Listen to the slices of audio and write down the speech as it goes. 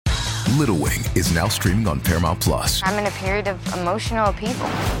Little Wing is now streaming on Paramount Plus. I'm in a period of emotional upheaval.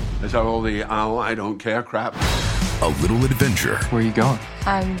 Is that all the I don't care crap? A little adventure. Where are you going?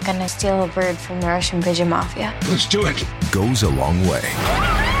 I'm gonna steal a bird from the Russian pigeon mafia. Let's do it. Goes a long way.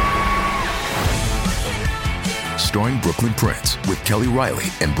 Starring Brooklyn Prince with Kelly Riley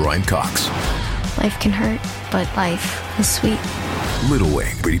and Brian Cox. Life can hurt, but life is sweet. Little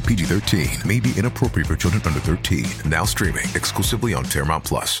Wing, rated PG-13, may be inappropriate for children under 13. Now streaming exclusively on Paramount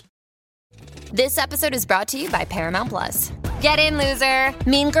Plus. This episode is brought to you by Paramount Plus. Get in, loser!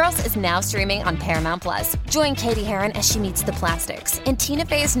 Mean Girls is now streaming on Paramount Plus. Join Katie Heron as she meets the plastics in Tina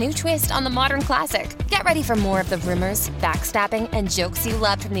Fey's new twist on the modern classic. Get ready for more of the rumors, backstabbing, and jokes you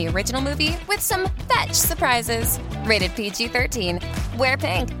loved from the original movie with some fetch surprises. Rated PG-13. Wear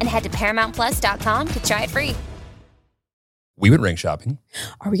pink and head to ParamountPlus.com to try it free. We went ring shopping.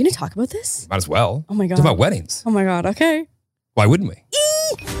 Are we going to talk about this? Might as well. Oh my God. Talk about weddings. Oh my God. Okay. Why wouldn't we?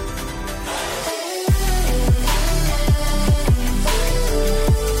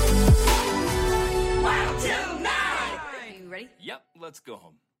 Yep, let's go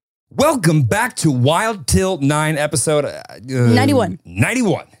home. Welcome back to Wild Till 9 episode 91.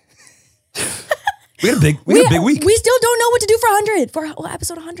 91. We had a big week. We still don't know what to do for 100, for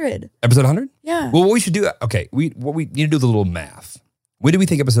episode 100. Episode 100? Yeah. Well, what we should do, okay, what we need to do the little math. When do we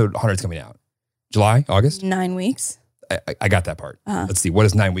think episode 100 is coming out? July? August? 9 weeks. I got that part. Let's see. What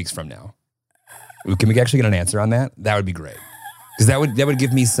is 9 weeks from now? Can we actually get an answer on that? That would be great. Because that would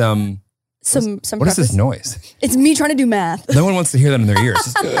give me some What is this noise? It's me trying to do math. No one wants to hear that in their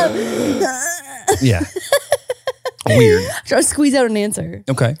ears. Yeah. Weird. Trying to squeeze out an answer.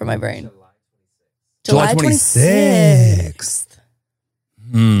 Okay. From my brain. July 26th.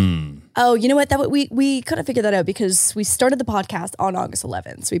 Oh, you know what? We could have figured that out because we started the podcast on August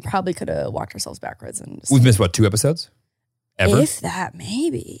 11th. So we probably could have walked ourselves backwards. And We've missed, what, 2 episodes? Ever? If that,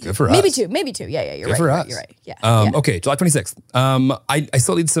 maybe. Good for us. Maybe two. Yeah, you're Good right. for us. You're right. Yeah. Okay, July 26th. I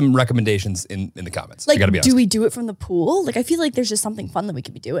still need some recommendations in the comments. Like, I gotta be honest. do we do it from the pool? Like, I feel like there's just something fun that we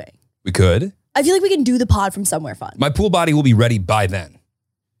could be doing. We could. I feel like we can do the pod from somewhere fun. My pool body will be ready by then.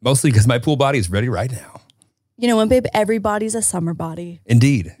 Mostly because my pool body is ready right now. You know what, babe? Everybody's a summer body.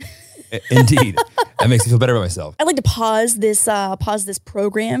 Indeed. Indeed. That makes me feel better about myself. I'd like to pause this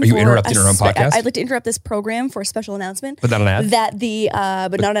program. Are you interrupting your own podcast? I'd like to interrupt this program for a special announcement. But not an ad?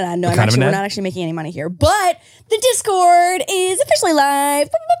 But not an ad. No, We're not actually making any money here. But the Discord is officially live.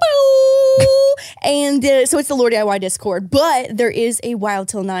 And so it's the Lord DIY Discord. But there is a Wild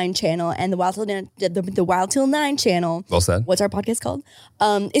Till 9 channel, and the Wild Till 9 channel. Well said. What's our podcast called?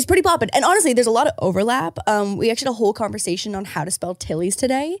 Is pretty poppin'. And honestly, there's a lot of overlap. We actually had a whole conversation on how to spell Tilly's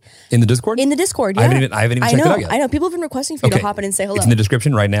today. In the Discord? In the Discord, yeah. I haven't even checked it out yet. I know. People have been requesting for you to hop in and say hello. It's in the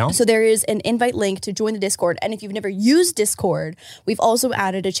description right now. So there is an invite link to join the Discord. And if you've never used Discord, we've also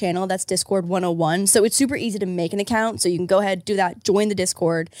added a channel that's Discord 101. So it's super easy to make an account. So you can go ahead, do that, join the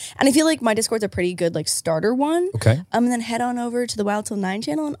Discord. And I feel like my Discord's a pretty good like starter one. Okay. And then head on over to the Wild Till 9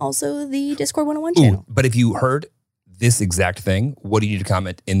 channel and also the Discord 101 channel. But if you heard this exact thing, what do you need to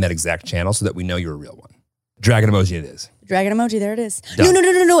comment in that exact channel so that we know you're a real one? Dragon emoji it is. Dragon emoji, there it is. Done.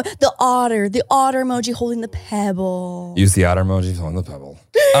 No. The otter emoji holding the pebble. Use the otter emoji on the pebble.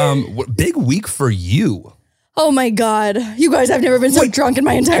 Big week for you. Oh my God. You guys, I've never been so drunk in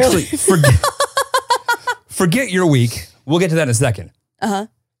my entire life. Forget your week. We'll get to that in a second.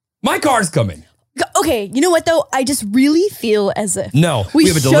 My car's coming. Okay, you know what though? I just really feel as if we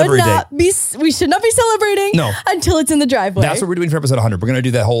have a delivery date. We should not be celebrating until it's in the driveway. That's what we're doing for episode 100. We're going to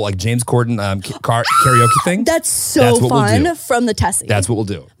do that whole like James Corden karaoke thing. That's so fun we'll from the Tessie. That's what we'll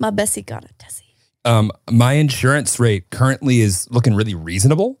do. My Bessie got a Tessie. My insurance rate currently is looking really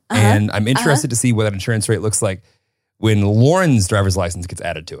reasonable, and I'm interested to see what that insurance rate looks like when Lauren's driver's license gets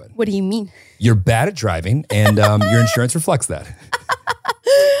added to it. What do you mean? You're bad at driving, and your insurance reflects that.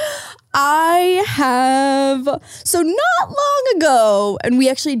 So not long ago, and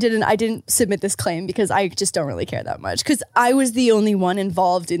I didn't submit this claim because I just don't really care that much because I was the only one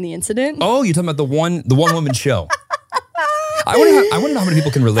involved in the incident. Oh, you're talking about the one woman show. I want to know how many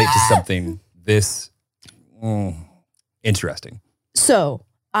people can relate to something this interesting. So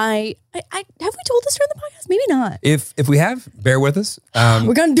have we told this during the podcast? Maybe not. If we have, bear with us.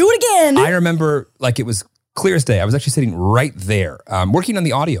 We're going to do it again. I remember like it was clear as day. I was actually sitting right there working on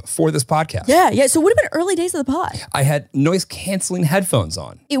the audio for this podcast. Yeah. So it would have been early days of the pod. I had noise canceling headphones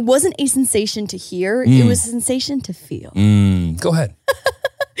on. It wasn't a sensation to hear. It was a sensation to feel. Go ahead.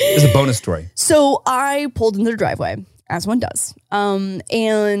 It's a bonus story. So I pulled into the driveway, as one does. And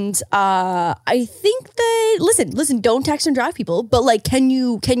I think that, listen, don't text and drive people, but like, can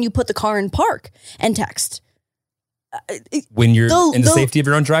you put the car in park and text? when you're in the safety of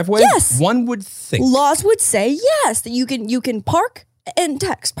your own driveway? Yes. One would think. Laws would say yes, that you can park and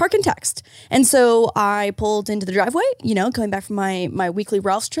text. And so I pulled into the driveway, coming back from my weekly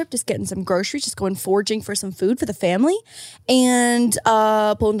Ralph's trip, just getting some groceries, just going foraging for some food for the family, and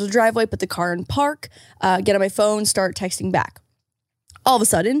pulled into the driveway, put the car in park, get on my phone, start texting back. All of a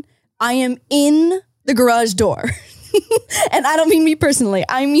sudden, I am in the garage door. And I don't mean me personally.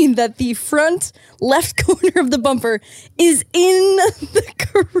 I mean that the front left corner of the bumper is in the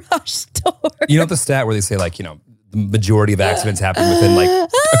garage door. You know the stat where they say the majority of accidents happen within a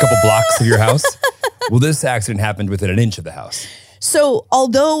couple blocks of your house? Well, this accident happened within an inch of the house. So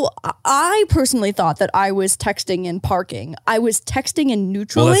although I personally thought that I was texting and parking, I was texting and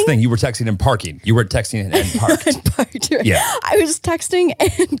neutraling. Well, that's the thing. You were texting and parking. You weren't texting and parked. And parked. Yeah. I was texting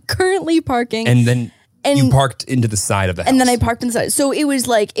and currently parking. And then you parked into the side of the house. And then I parked inside. So it was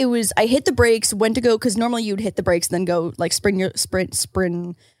I hit the brakes, went to go, because normally you'd hit the brakes and then go spin your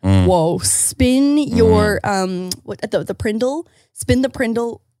the Prindle. Spin the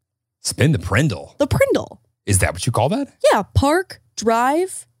Prindle. Spin the Prindle? The Prindle. Is that what you call that? Yeah. Park,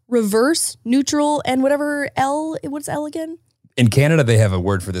 drive, reverse, neutral, and whatever L. What's L again? In Canada, they have a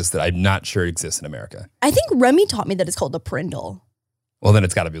word for this that I'm not sure exists in America. I think Remy taught me that it's called the Prindle. Well, then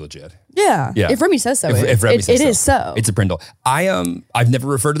it's got to be legit. Yeah. If Remy says so, if Remy says it is so. It's a Prindle. I've never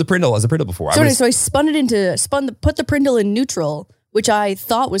referred to the Prindle as a Prindle before. So I put the Prindle in neutral, which I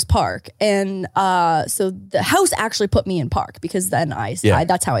thought was park, and so the house actually put me in park, because then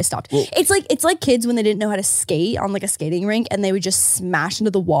that's how I stopped. Well, it's like kids when they didn't know how to skate on a skating rink, and they would just smash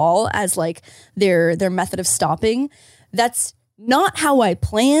into the wall as their method of stopping. That's not how I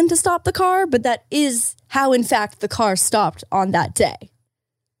planned to stop the car, but that is how, in fact, the car stopped on that day.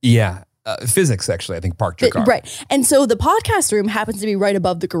 Yeah. Physics, actually, I think, parked your car. Right. And so the podcast room happens to be right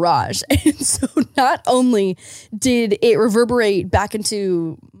above the garage. And so not only did it reverberate back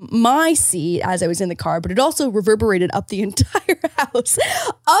into my seat as I was in the car, but it also reverberated up the entire house,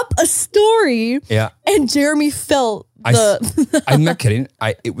 up a story. Yeah. And Jeremy felt I'm not kidding.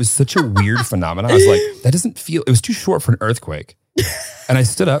 It was such a weird phenomenon. I was like, that doesn't feel, it was too short for an earthquake. And I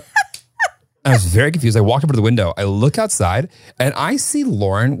stood up. I was very confused. I walked over to the window. I look outside, and I see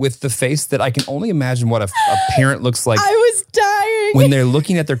Lauren with the face that I can only imagine what a parent looks like. I was dying. When they're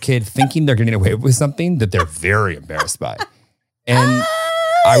looking at their kid thinking they're getting away with something that they're very embarrassed by. And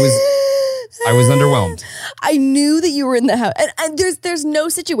I was underwhelmed. I knew that you were in the house. And there's no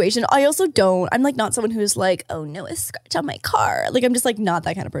situation. I also don't. I'm not someone who's oh no, a scratch on my car. I'm just not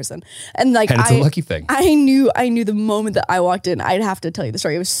that kind of person. And it's a lucky thing. I knew the moment that I walked in, I'd have to tell you the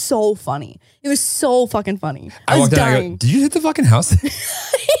story. It was so funny. It was so fucking funny. I was dying. And I go, did you hit the fucking house?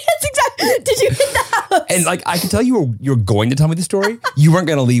 Yes, exactly. Did you hit the house? And I can tell you were going to tell me the story. You weren't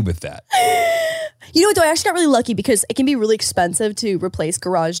going to lead with that. You know what, though? I actually got really lucky, because it can be really expensive to replace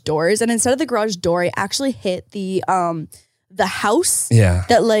garage doors. And instead of the garage door, I actually hit the house. Yeah.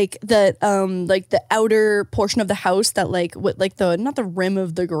 That the outer portion of the house that with not the rim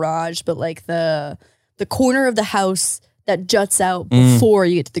of the garage, but the corner of the house that juts out before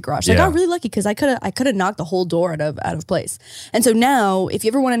you get to the garage. So I got really lucky, because I could have knocked the whole door out of place. And so now, if you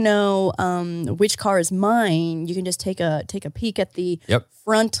ever want to know which car is mine, you can just take a peek at the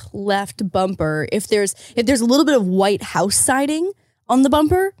front left bumper. If there's a little bit of white house siding on the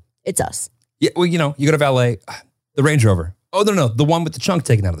bumper, it's us. Yeah. Well, you go to valet, the Range Rover. Oh, no, the one with the chunk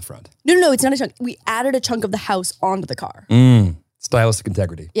taken out of the front. No, it's not a chunk. We added a chunk of the house onto the car. Stylistic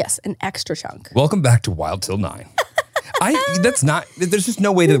integrity. Yes, an extra chunk. Welcome back to Wild Till 9. There's just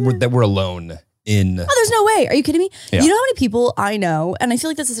no way that we're alone in. Oh, there's no way. Are you kidding me? Yeah. You know how many people I know, and I feel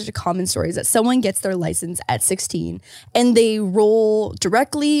like this is such a common story, is that someone gets their license at 16 and they roll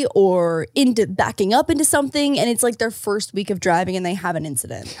directly or into backing up into something, and it's their first week of driving and they have an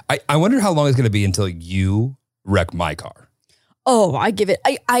incident. I wonder how long it's going to be until you wreck my car. Oh, I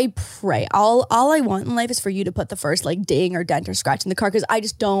pray. All I want in life is for you to put the first ding or dent or scratch in the car, because I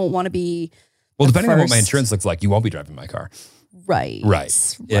just don't want to be. Well, depending on what my insurance looks like, you won't be driving my car. Right.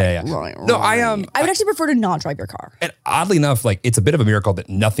 Yeah. No, I would actually prefer to not drive your car. And oddly enough, it's a bit of a miracle that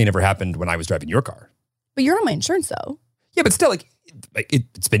nothing ever happened when I was driving your car. But you're on my insurance, though. Yeah, but still,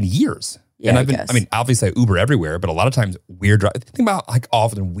 it's been years. Yeah, and obviously I Uber everywhere, but a lot of times we're driving. Think about how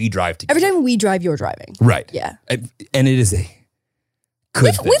often we drive together. Every time we drive, you're driving. Right. Yeah. And it is a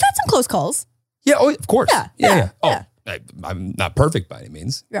good thing. We've had some close calls. Yeah. Oh, of course. Yeah. I'm not perfect by any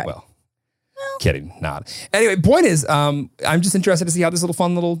means. Right. Well, kidding, not. Anyway, point is, I'm just interested to see how this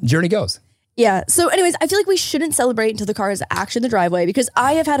fun little journey goes. Yeah. So anyways, I feel like we shouldn't celebrate until the car is actually in the driveway because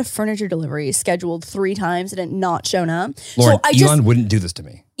I have had a furniture delivery scheduled 3 times and it not shown up. Lauren, So Elon wouldn't do this to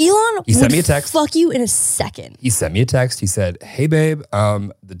me. Elon He sent would me a text. fuck you in a second. He sent me a text. He said, "Hey babe,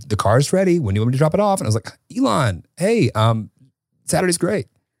 the car's ready. When do you want me to drop it off?" And I was like, "Elon, hey, Saturday's great."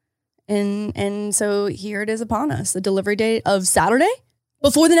 And so here it is upon us, the delivery date of Saturday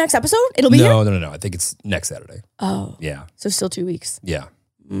before the next episode. It'll be here. No. I think it's next Saturday. Oh, Yeah. so still 2 weeks. Yeah.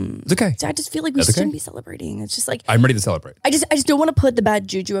 It's okay. So I just feel like we That's shouldn't okay. be celebrating. It's just like I'm ready to celebrate. I just don't want to put the bad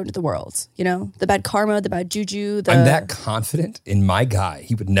juju out into the world. You know, the bad karma, the bad juju. I'm that confident in my guy.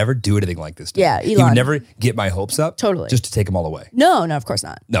 He would never do anything like this to me. Yeah, He Elon. would never get my hopes up. Totally. Just to take them all away. No, of course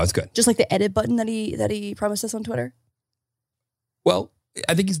not. No, it's good. Just like the edit button that he promised us on Twitter. Well,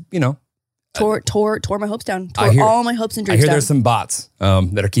 I think he's, Tore my hopes down. I Tore hear- all my hopes and I dreams hear down. there's some bots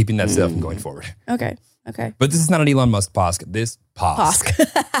that are keeping that stuff from going forward. Okay. But this is not an Elon Musk posk. Posk.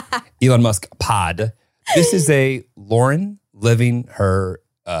 Elon Musk pod. This is a Lauren living her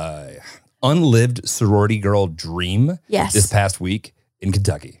unlived sorority girl dream. Yes. This past week in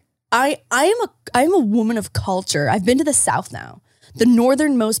Kentucky. I am a woman of culture. I've been to the South now, the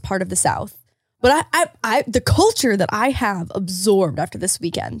northernmost part of the South. But I the culture that I have absorbed after this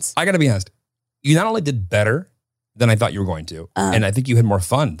weekend. I got to be honest. You not only did better than I thought you were going to, and I think you had more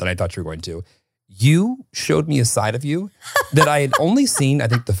fun than I thought you were going to. You showed me a side of you that I had only seen, I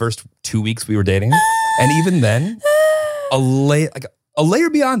think, the first 2 weeks we were dating. And even then, a layer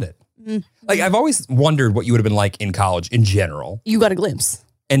beyond it. Like, I've always wondered what you would have been like in college in general. You got a glimpse.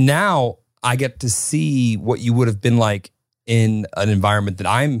 And now I get to see what you would have been like in an environment that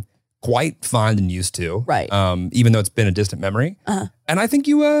I'm quite fond and used to. Right. Even though it's been a distant memory. And I think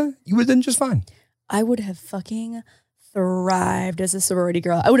you would have done just fine. I would have fucking thrived as a sorority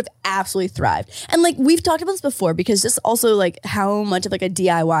girl. I would have absolutely thrived. And like we've talked about this before because just also like how much of like a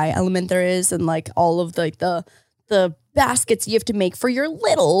DIY element there is and like all of the baskets you have to make for your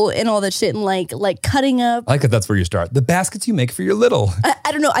little and all that shit and like cutting up. I like that that's where you start. The baskets you make for your little.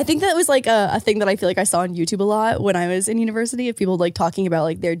 I don't know. I think that was like a thing that I feel like I saw on YouTube a lot when I was in university of people like talking about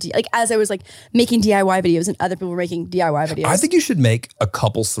like their like as I was like making DIY videos and other people were making DIY videos. I think you should make a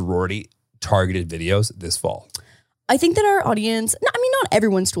couple sorority targeted videos this fall. I think that our audience, I mean, not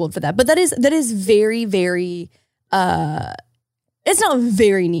everyone's too old for that, but that is very, very, it's not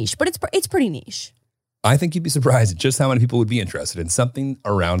very niche, but it's pretty niche. I think you'd be surprised at just how many people would be interested in something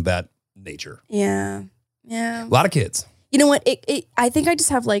around that nature. Yeah. A lot of kids. You know what? I think I just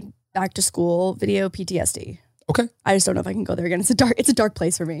have like back to school video PTSD. Okay. I just don't know if I can go there again. It's a dark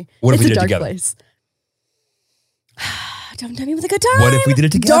place for me. What if it's we a did it dark together? place. Don't tell me with a good time. What if we did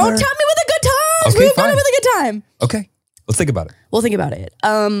it together? Don't tell me with a good time. Okay, We've done fine. it with a good time. Okay. Let's think about it. We'll think about it.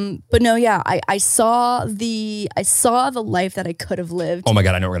 But no, yeah, I saw the life that I could have lived. Oh my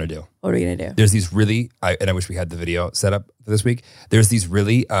God, I know what we're going to do. What are we gonna do? There's these really, and I wish we had the video set up for this week. There's these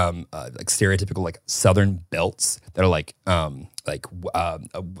really like stereotypical like Southern belts that are like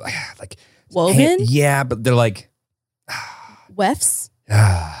Woven? Yeah, but they're like Wefts?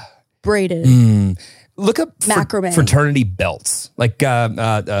 Braided. Look up Macrame. fraternity belts, like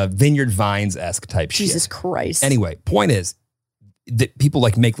Vineyard Vines-esque type shit. Jesus Christ. Anyway, point is that people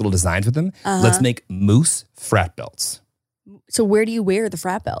like make little designs with them. Let's make moose frat belts. So where do you wear the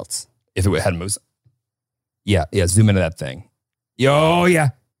frat belts? If it had moose. Yeah, zoom into that thing. Oh, yeah.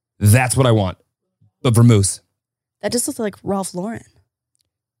 That's what I want. But for moose. That just looks like Ralph Lauren.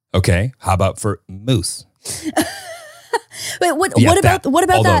 Okay, how about for moose? Wait, what Yeah, about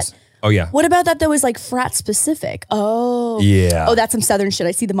all that? those. Oh, yeah. What about that was like frat specific? Oh. Yeah. Oh, that's some Southern shit.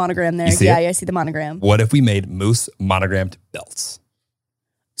 I see the monogram there. You see Yeah, it? I see the monogram. What if we made moose monogrammed belts?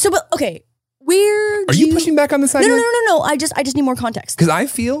 So, but okay, where Are you pushing back on this idea? No. I just need more context. Because I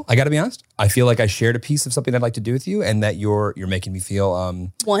got to be honest, I feel like I shared a piece of something I'd like to do with you and that you're making me feel...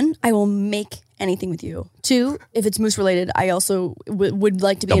 One, I will make anything with you. Two, if it's moose related, I also would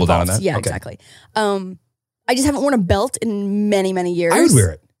like to be Double down involved. on that? Yeah, Okay. exactly. I just haven't worn a belt in many, many years. I would wear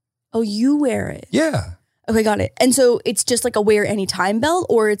it. Oh, you wear it. Yeah. Okay, got it. And so it's just like a wear anytime belt,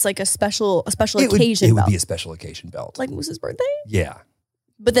 or it's like a special occasion It belt. would be a special occasion belt. Like Moose's birthday. Yeah.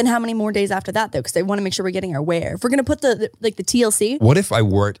 But then how many more days after that though? Because they want to make sure we're getting our wear. If we're gonna put the TLC, What if I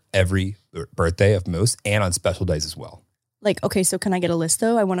wore it every birthday of Moose and on special days as well? like okay, so can I get a list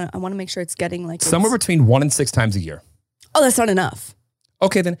though? I wanna make sure it's getting like Somewhere between 1 and 6 times a year. Oh, that's not enough.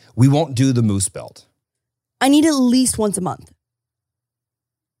 Okay, then we won't do the Moose belt. I need at least once a month.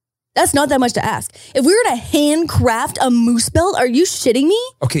 That's not that much to ask. If we were to handcraft a moose belt, are you shitting me?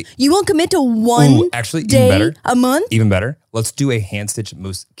 Okay. You won't commit to one Ooh, actually, day even better. a month? Even better. Let's do a hand-stitched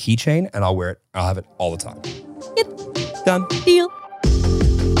Moose keychain and I'll wear it. I'll have it all the time. Yep. Done. Deal.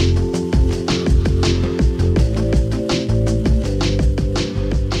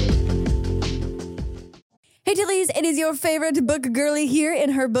 your favorite book girly here in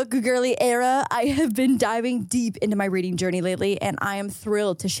her book girly era. I have been diving deep into my reading journey lately, and I am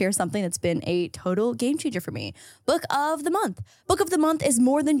thrilled to share something that's been a total game changer for me. Book of the Month. Book of the Month is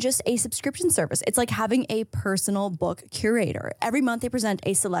more than just a subscription service. It's like having a personal book curator. Every month they present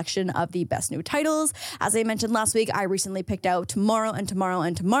a selection of the best new titles. As I mentioned last week, I recently picked out Tomorrow and Tomorrow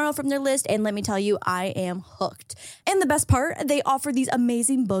and Tomorrow from their list, and let me tell you, I am hooked. And the best part, they offer these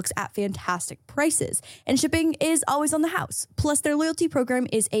amazing books at fantastic prices, and shipping is always on the house. Plus, their loyalty program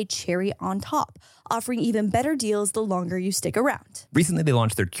is a cherry on top, offering even better deals the longer you stick around. Recently, they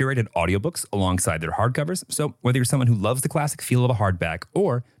launched their curated audiobooks alongside their hardcovers. So whether you're someone who loves the classic feel of a hardback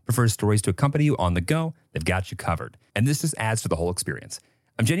or prefers stories to accompany you on the go, they've got you covered. And this just adds to the whole experience.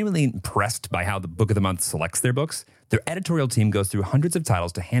 I'm genuinely impressed by how the Book of the Month selects their books. Their editorial team goes through hundreds of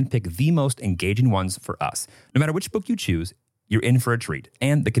titles to handpick the most engaging ones for us. No matter which book you choose, you're in for a treat.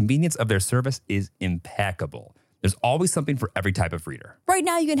 And the convenience of their service is impeccable. There's always something for every type of reader. Right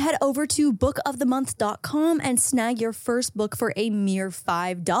now, you can head over to bookofthemonth.com and snag your first book for a mere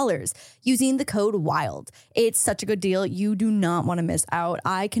 $5 using the code WILD. It's such a good deal. You do not want to miss out.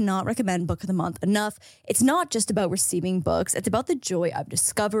 I cannot recommend Book of the Month enough. It's not just about receiving books. It's about the joy of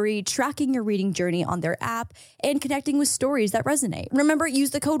discovery, tracking your reading journey on their app, and connecting with stories that resonate. Remember, use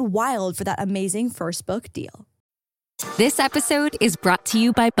the code WILD for that amazing first book deal. This episode is brought to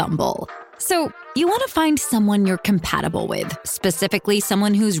you by Bumble. So, you want to find someone you're compatible with, specifically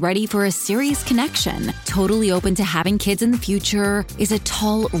someone who's ready for a serious connection, totally open to having kids in the future, is a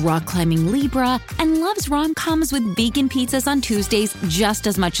tall, rock-climbing Libra, and loves rom-coms with vegan pizzas on Tuesdays just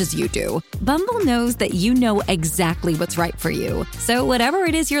as much as you do. Bumble knows that you know exactly what's right for you. So whatever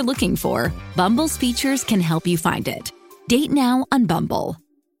it is you're looking for, Bumble's features can help you find it. Date now on Bumble.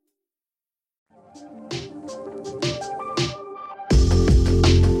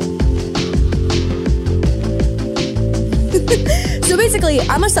 So basically,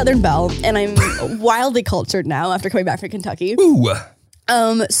 I'm a Southern belle, and I'm wildly cultured now after coming back from Kentucky. Ooh.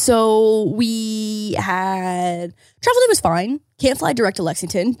 So we had travel day was fine. Can't fly direct to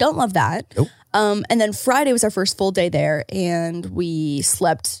Lexington. Don't love that. Nope. And then Friday was our first full day there, and we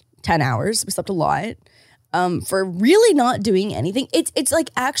slept 10 hours. We slept a lot. For really not doing anything. It's like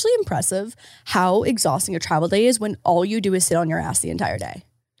actually impressive how exhausting a travel day is when all you do is sit on your ass the entire day.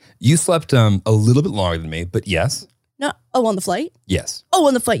 You slept a little bit longer than me, but yes. No, on the flight? Yes. Oh,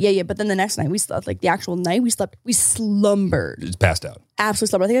 on the flight, yeah. But then the next night we slept, like the actual night we slumbered. It's passed out. Absolutely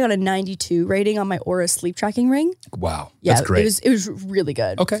slumbered. I think I got a 92 rating on my Aura sleep tracking ring. Wow. Yeah, that's great. It was really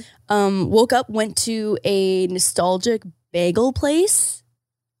good. Okay. Woke up, went to a nostalgic bagel place.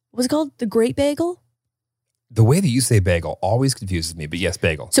 What was it called? The Great Bagel? The way that you say bagel always confuses me, but yes,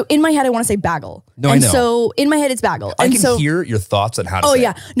 bagel. So in my head, I want to say bagel. No, and I know. So in my head, it's bagel. I and can so, hear your thoughts on how to say Oh it.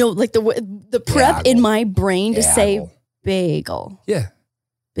 yeah, no, like the prep Bagel. in my brain to say Bagel. bagel. Yeah.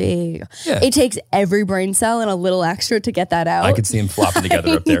 Bagel. Yeah. It takes every brain cell and a little extra to get that out. I could see them flopping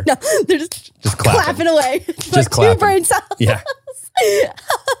together up there. No, they're just clapping away. Just clapping. 2 brain cells. Yeah.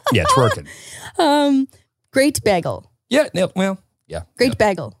 Yeah, twerking. Great bagel. Yeah, no, well, yeah. Great yeah.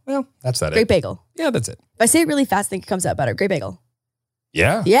 bagel. Well, that's that. Great bagel. Yeah, that's it. If I say it really fast, I think it comes out better. Great bagel.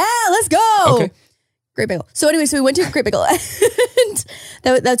 Yeah. Yeah, let's go. Okay. Great bagel. So anyway, so we went to Great Bagel, and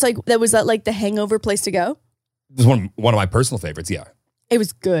that was like the hangover place to go. It was one of my personal favorites, yeah. It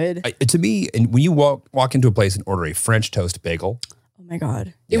was good. To me, and when you walk into a place and order a French toast bagel, Oh my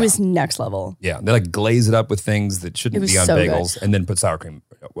God. It was next level. yeah, they like glaze it up with things that shouldn't be on so bagels and then put sour cream.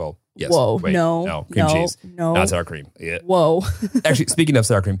 Well, yes. Whoa, Wait, no, cream no, cheese. no. Not sour cream. Yeah. Whoa. Actually, speaking of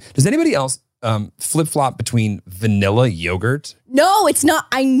sour cream, does anybody else flip-flop between vanilla yogurt No, it's not.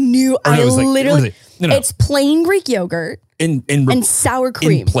 I knew. Or no, I it was like- literally. what is it? No. It's plain Greek yogurt and sour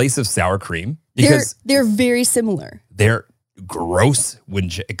cream. in place of sour cream? They're Because very similar. they're gross when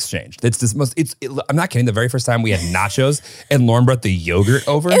exchanged. It's this most. I'm not kidding. The very first time we had nachos and Lauren brought the yogurt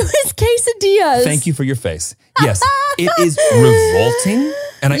over. It was quesadillas. Thank you for your face. Yes, it is revolting.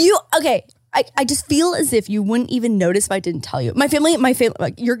 And Okay. I just feel as if you wouldn't even notice if I didn't tell you. My family,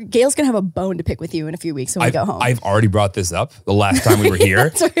 like Gail's gonna have a bone to pick with you in a few weeks when we go home. I've already brought this up the last time we were here,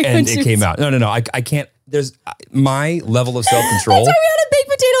 That's right, and when it she came was- out. No. I can't. There's my level of self-control. That's why we had a baked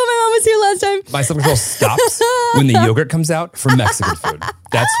potato when my mom was here last time. My self-control stops when the yogurt comes out from Mexican food.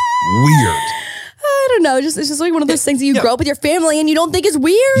 That's weird. I don't know. It's just like one of those things that you Yeah. grow up with your family and you don't think is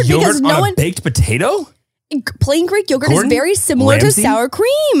weird Yogurt because no on one. a baked potato? Plain Greek yogurt Gordon is very similar Ramsay? to sour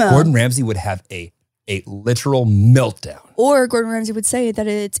cream. Gordon Ramsay would have a literal meltdown Or Gordon Ramsay would say that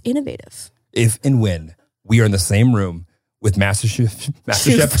it's innovative. if and when we are in the same room with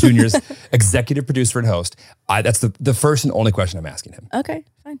MasterChef Junior's executive producer and host. That's the first and only question I'm asking him. Okay,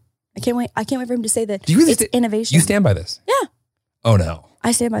 fine. I can't wait. I can't wait for him to say that. Do you really it's innovation. You stand by this? Yeah. Oh no.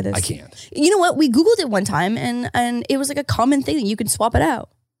 I stand by this. I can't. You know what? We Googled it one time and it was like a common thing that you can swap it out.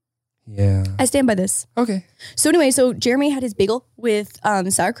 Yeah. I stand by this. Okay. So anyway, Jeremy had his bagel with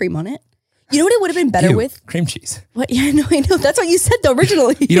sour cream on it. You know what it would have been better with? Cream cheese. What? Yeah, I know. That's what you said though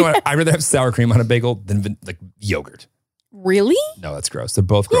originally. You know what? I'd rather have sour cream on a bagel than like yogurt. Really? No, that's gross. They're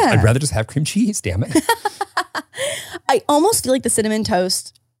both gross. Yeah. I'd rather just have cream cheese, damn it. I almost feel like the cinnamon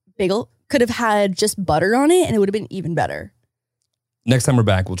toast bagel could have had just butter on it and it would have been even better. Next time we're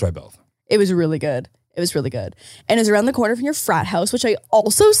back, we'll try both. It was really good. It was really good. And it was around the corner from your frat house, which I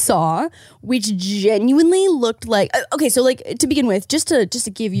also saw, which genuinely looked like, okay, so like to begin with, just to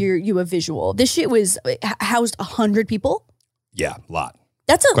give you a visual, this shit was housed 100 people. Yeah, a lot.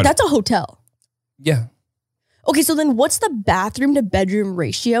 That's a hotel. Yeah. Okay, so then what's the bathroom to bedroom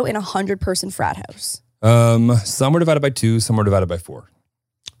ratio in a 100-person frat house? Some were divided by 2, some were divided by 4.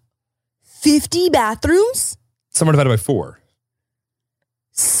 50 bathrooms? Some were divided by 4.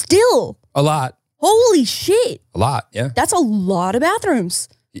 Still. A lot. Holy shit. A lot, yeah. That's a lot of bathrooms.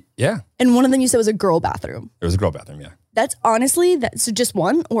 Yeah. And one of them you said was a girl bathroom. There was a girl bathroom, yeah. That's honestly, so just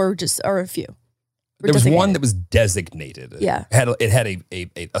one or a few? There was one that was designated. Yeah. It had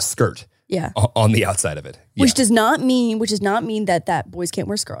a skirt. Yeah. On the outside of it. Yeah. Which does not mean that boys can't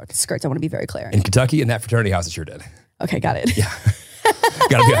wear skirts. I want to be very clear. In Kentucky, in that fraternity house, it sure did. Okay, got it. Yeah.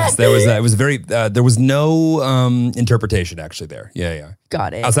 Gotta be honest. There was no interpretation actually there. Yeah.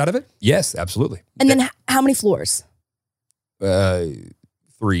 Got it. Outside of it? Yes, absolutely. And then how many floors?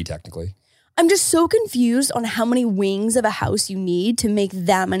 3 technically. I'm just so confused on how many wings of a house you need to make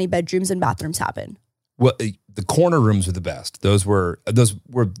that many bedrooms and bathrooms happen. Well, the corner rooms were the best. Those were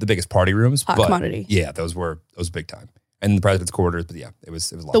the biggest party rooms. Hot commodity. Yeah, those were big time. And the president's quarters, but yeah, it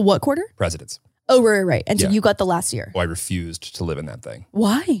was a lot. The what quarter? President's. Oh, right. And so Yeah. you got the last year. Well, I refused to live in that thing.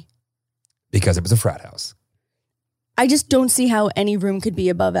 Why? Because it was a frat house. I just don't see how any room could be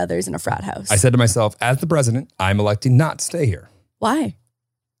above others in a frat house. I said to myself, as the president, I'm electing not to stay here. Why?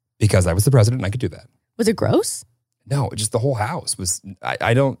 Because I was the president and I could do that. Was it gross? No, just the whole house was,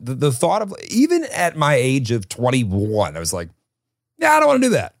 the thought of, even at my age of 21, I was like, yeah, I don't want to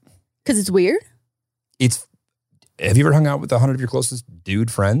do that. Because it's weird? Have you ever hung out with 100 of your closest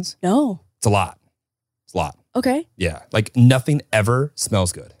dude friends? No. It's a lot. It's a lot. Okay. Yeah. Like nothing ever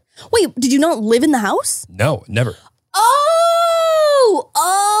smells good. Wait, did you not live in the house? No, never.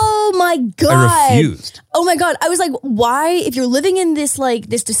 Oh my God. I refused. Oh my God. I was like, why, if you're living in this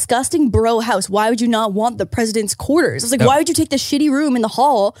disgusting bro house, why would you not want the president's quarters? I was like, why would you take the shitty room in the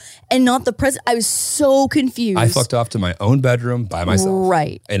hall and not the president? I was so confused. I fucked off to my own bedroom by myself.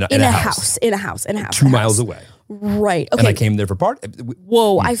 Right. In a house. 2 miles away. Right. Okay. And I came there for part.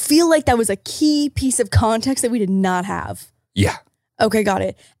 Whoa. I feel like that was a key piece of context that we did not have. Yeah. Okay. Got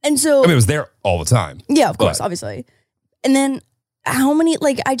it. And so. I mean, it was there all the time. Yeah, of course, obviously. And then how many,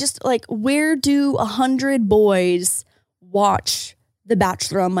 where do 100 boys watch The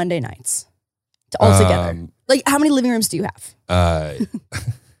Bachelor on Monday nights all together? How many living rooms do you have?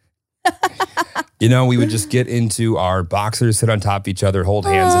 We would just get into our boxers, sit on top of each other, hold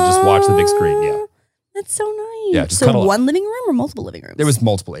hands, and just watch the big screen. Yeah. That's so nice. Yeah, just so cuddle up. one living room or multiple living rooms? There was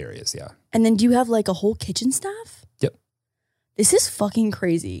multiple areas, yeah. And then do you have a whole kitchen staff? Yep. This is fucking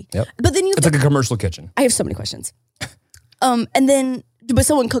crazy. Yep. But then it's like a commercial kitchen. I have so many questions. But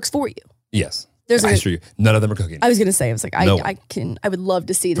someone cooks for you. Yes. There's I assure you, none of them are cooking. I was gonna say, I was like, No. I would love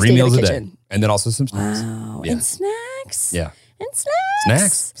to see the 3 state meals of the a day. kitchen. And then also some snacks. Wow. Yeah. And snacks. Yeah. And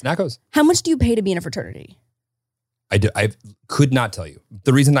snacks. Snackos. How much do you pay to be in a fraternity? I could not tell you.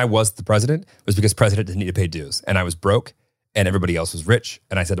 The reason I was the president was because president didn't need to pay dues. And I was broke and everybody else was rich.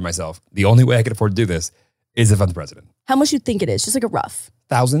 And I said to myself, the only way I can afford to do this is if I'm the president. How much do you think it is? Just like a rough.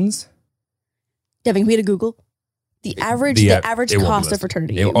 Thousands? Devin, can we get a Google? The average cost of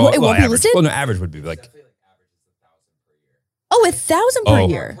fraternity. It won't be average. listed? Well, no, average would be like. Oh, 1,000 per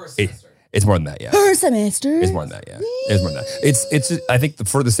year. It's more than that, yeah. Per semester? It's more than that, yeah. It's more than that. It's just, I think the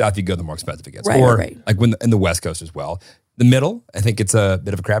further south you go, the more expensive it gets. Right, or right. like in the West Coast as well. The middle, I think it's a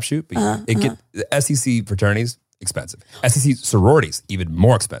bit of a crapshoot, but the SEC fraternities, expensive. SEC sororities, even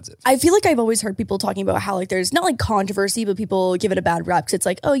more expensive. I feel like I've always heard people talking about how there's not controversy, but people give it a bad rap because it's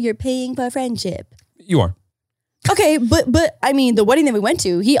like, oh, you're paying for friendship. You are. Okay, but I mean, the wedding that we went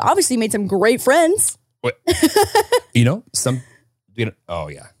to, he obviously made some great friends. What? Oh,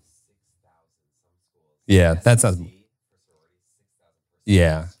 yeah. Yeah, that sounds.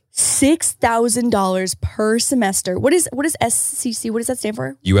 Yeah. $6,000 per semester. What is SCC? What does that stand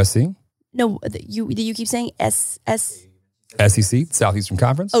for? USC? No, you keep saying S. SEC, Southeastern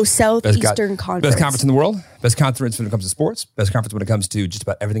Conference. Oh, Southeastern Conference. Best conference in the world. Best conference when it comes to sports. Best conference when it comes to just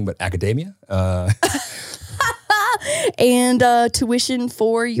about everything but academia. And tuition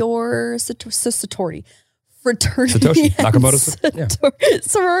for your fraternity. Satoshi Nakamoto.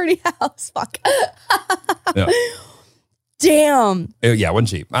 Sorority house. Fuck. Yeah. Damn. Yeah, it wasn't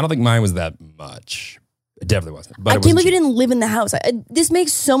cheap. I don't think mine was that much. It definitely wasn't. But I can't believe you didn't live in the house. This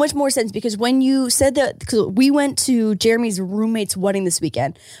makes so much more sense because when you said that, because we went to Jeremy's roommate's wedding this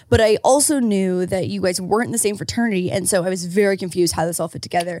weekend, but I also knew that you guys weren't in the same fraternity. And so I was very confused how this all fit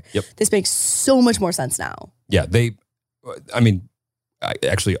together. Yep. This makes so much more sense now. Yeah,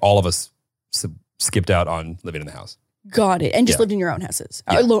 actually all of us skipped out on living in the house. Got it. And just lived in your own houses.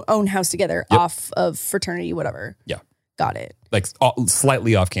 Yeah. Own house together off of fraternity, whatever. Yeah. Got it. Like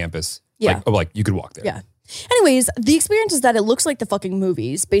slightly off campus. Yeah. Like you could walk there. Yeah. Anyways, the experience is that it looks like the fucking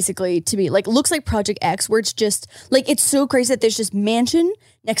movies, basically, to me. Like, looks like Project X, where it's just, like, it's so crazy that there's just mansion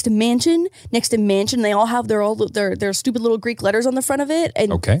next to mansion next to mansion. They all have their stupid little Greek letters on the front of it.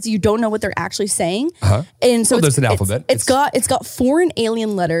 And so you don't know what they're actually saying. Uh-huh. And so there's an alphabet. It's got foreign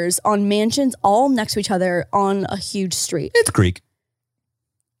alien letters on mansions all next to each other on a huge street. It's Greek.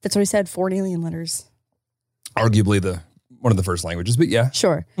 That's what I said, foreign alien letters. Arguably one of the first languages, but yeah.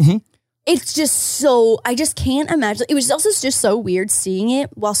 Sure. Mm-hmm. It's just so, I just can't imagine. It was also just so weird seeing it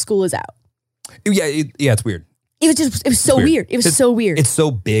while school is out. Yeah, it's weird. It was so weird. It was so weird. It's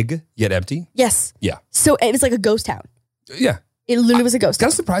so big yet empty. Yes. Yeah. So it was like a ghost town. Yeah. It literally was a ghost town. I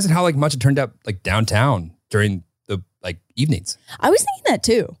was kind of surprised at how much it turned out downtown during the evenings. I was thinking that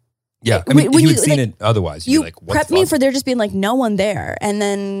too. Yeah. I mean, you had seen it otherwise. You like, what prepped me for there just being no one there. And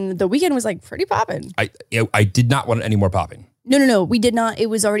then the weekend was pretty popping. I did not want any more popping. No. We did not. It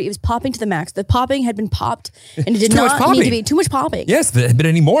was popping to the max. The popping had been popped and it did not need to be too much popping. Yes, if it had been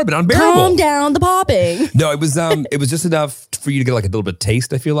any more, but unbearable. Calm down the popping. No, it was just enough for you to get a little bit of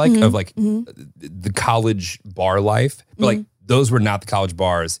taste, I feel like, of the college bar life. But those were not the college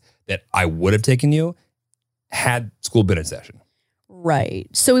bars that I would have taken you had school been in session. Right.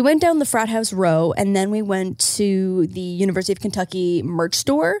 So we went down the frat house row and then we went to the University of Kentucky merch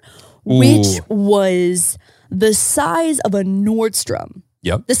store, which was the size of a Nordstrom.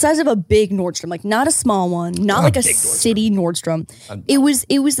 Yep. The size of a big Nordstrom, not a small one, not like a city Nordstrom. It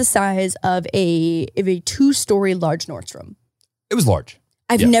was the size of a 2-story large Nordstrom. It was large.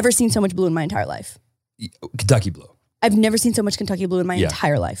 I've never seen so much blue in my entire life. Kentucky blue. I've never seen so much Kentucky blue in my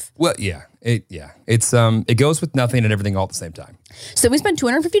entire life. Well, yeah. It goes with nothing and everything all at the same time. So we spent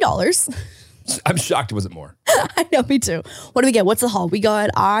 $250. I'm shocked it wasn't more. I know, me too. What do we get? What's the haul?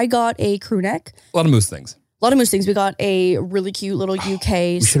 I got a crew neck. A lot of moose things. We got a really cute little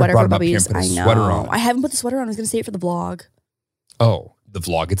UK sweater for puppies. I know. Sweater on. I haven't put the sweater on. I was going to say it for the vlog. Oh, the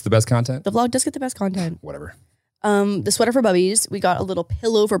vlog gets the best content? The vlog does get the best content. Whatever. The sweater for Bubbies. We got a little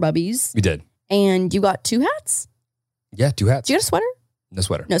pillow for Bubbies. We did. And you got 2 hats? Yeah, 2 hats. You got a sweater? No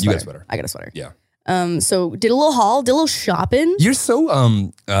sweater. No sweater. You got a sweater. I got a sweater. Yeah. So did a little haul, did a little shopping. You're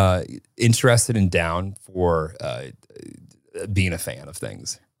so interested and down for being a fan of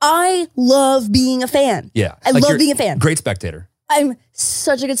things. I love being a fan. Yeah. I love being a fan. Great spectator. I'm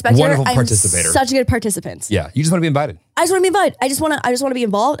such a good spectator. Wonderful participator. I'm such a good participant. Yeah. You just want to be invited. I just want to be invited. I just want to be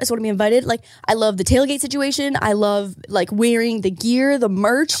involved. I just want to be invited. I love the tailgate situation. I love wearing the gear, the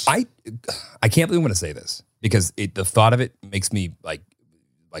merch. I can't believe I'm going to say this because the thought of it makes me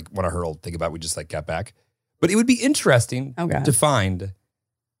want to hurl, think about we just got back. But it would be interesting to find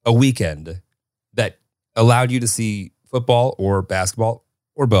a weekend that allowed you to see football or basketball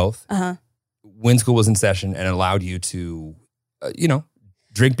or both when school was in session and allowed you to,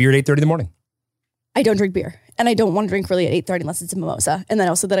 drink beer at 8:30 in the morning. I don't drink beer and I don't want to drink really at 8:30 unless it's a mimosa. And then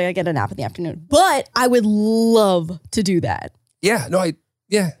also that I get a nap in the afternoon. But I would love to do that. Yeah. No, I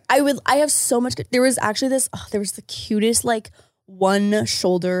have so much. There was actually there was the cutest one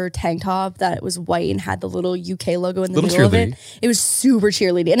shoulder tank top that was white and had the little UK logo in the middle of it. It was super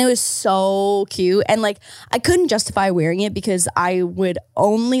cheerleading and it was so cute. And I couldn't justify wearing it because I would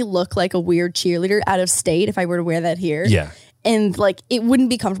only look like a weird cheerleader out of state if I were to wear that here. Yeah. And it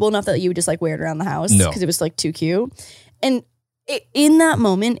wouldn't be comfortable enough that you would just wear it around the house because it was too cute. And in that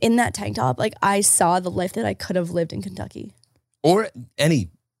moment, in that tank top, I saw the life that I could have lived in Kentucky. Or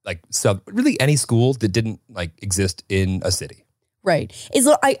any really any school that didn't exist in a city. Right.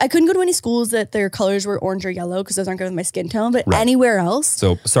 I couldn't go to any schools that their colors were orange or yellow because those aren't good with my skin tone, but anywhere else.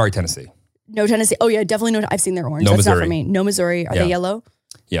 So sorry, Tennessee. No, Tennessee. Oh yeah, definitely no. I've seen their orange. No, That's Missouri. not for me. No, Missouri. Are they yellow?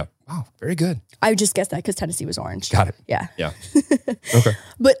 Yeah. Oh, very good. I just guessed that because Tennessee was orange. Got it. Yeah. Yeah. Okay.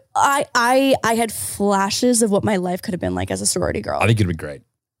 But I had flashes of what my life could have been like as a sorority girl. I think it'd be great.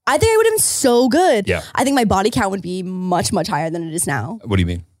 I think I would have been so good. Yeah. I think my body count would be much, much higher than it is now. What do you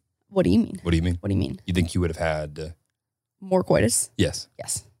mean? What do you mean? What do you mean? What do you mean? You think you would have had... More coitus? Yes.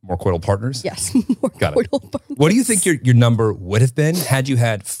 Yes. More coital partners? Yes. More Got it. coital partners. What do you think your number would have been had you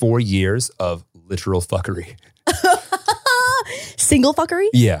had 4 years of literal fuckery? Single fuckery?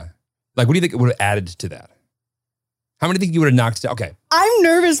 Yeah. Like, what do you think it would have added to that? How many do you think you would have knocked down? Okay. I'm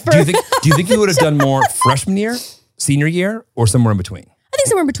nervous for Do you think you would have done more freshman year, senior year, or somewhere in between? I think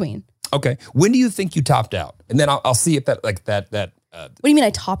somewhere in between. Okay. When do you think you topped out? And then I'll see if that What do you mean I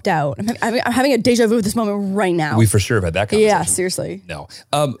topped out? I'm having a deja vu at this moment right now. we for sure have had that conversation. Yeah, seriously. No.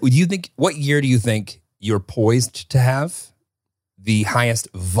 What year do you think you're poised to have the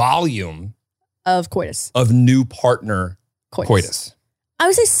highest volume Of coitus. of new partner coitus? I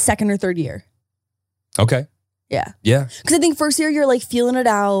would say second or third year. Okay. Yeah. Yeah. Because I think first year you're like feeling it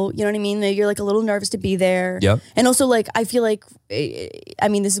out. You know what I mean? You're like a little nervous to be there. Yep. And also like, I feel like, I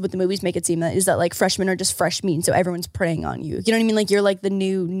mean, this is what the movies make it seem that is that like freshmen are just fresh meat. So everyone's preying on you. You know what I mean? Like you're like the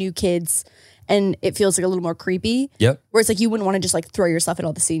new kids and it feels like a little more creepy. Yep. Where it's like you wouldn't want to just like throw yourself at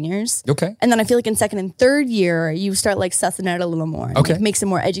all the seniors. Okay. And then I feel like in second and third year, you start like sussing out a little more. And Okay. like, make some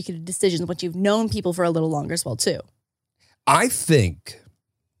more educated decisions once you've known people for a little longer as well too. I think,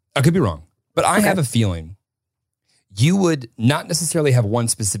 I could be wrong, but I have a feeling you would not necessarily have one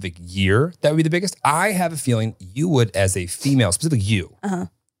specific year that would be the biggest. I have a feeling you would, as a female, specifically you, if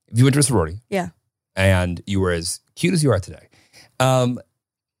you went to a sorority and you were as cute as you are today.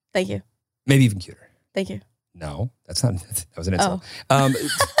 Thank you. Maybe even cuter. Thank you. No, that's not, that was an insult.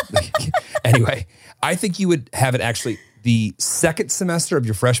 Anyway, I think you would have it actually the second semester of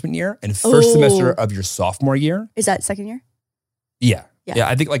your freshman year and first semester of your sophomore year. Is that second year? Yeah. Yeah,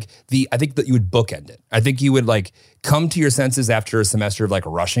 I think I think that you would bookend it. I think you would like come to your senses after a semester of like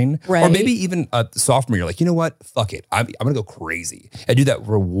rushing, or maybe even a sophomore year. Like, you know what? Fuck it. I'm gonna go crazy and do that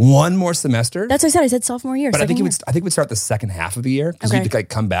for one more semester. That's what I said. I said sophomore year. But I think it would start the second half of the year because you'd like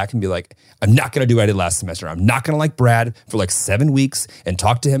come back and be like, I'm not gonna do what I did last semester. I'm not gonna like Brad for like 7 weeks and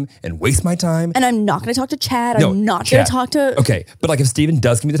talk to him and waste my time. And I'm not gonna talk to Chad. No, I'm not Chad. gonna talk to. Okay, but like if Steven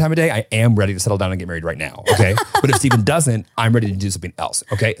does give me the time of day, I am ready to settle down and get married right now. Okay, but if Steven doesn't, I'm ready to do something else.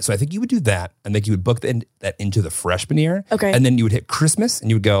 Okay, so I think you would do that, and think you would book that into the freshman year. Okay, and then you would hit Christmas, and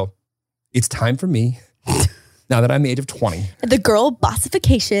you would go, "It's time for me." Now that I'm the age of 20, the girl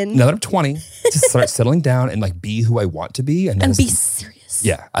bossification. Now that I'm 20, to start settling down and like be who I want to be, and be serious.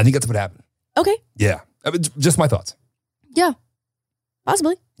 Yeah, I think that's what happened. Okay. Yeah, just my thoughts. Yeah,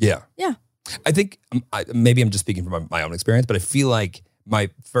 possibly. Yeah. Yeah. I think maybe I'm just speaking from my own experience, but I feel like my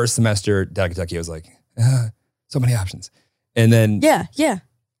first semester down in Kentucky, I was like, so many options. And then,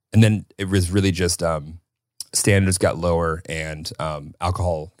 and then it was really just standards got lower and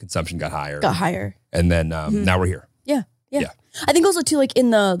alcohol consumption got higher. And then now we're here. Yeah. I think also too, like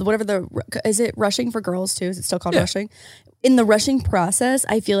in is it rushing for girls too? Is it still called rushing? In the rushing process,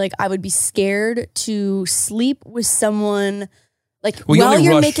 I feel like I would be scared to sleep with someone like while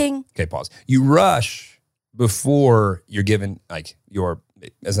you're making. Okay, pause. You rush before you're given like your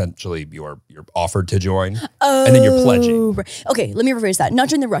offered to join, and then you're pledging. Right. Okay, let me rephrase that. Not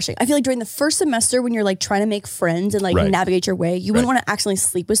during the rushing. I feel like during the first semester when you're like trying to make friends and like navigate your way, you wouldn't want to accidentally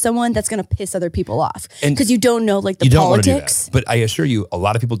sleep with someone that's going to piss other people off because you don't know like the politics. But I assure you, a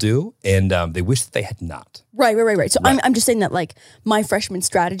lot of people do, and they wish that they had not. Right. So I'm just saying that like my freshman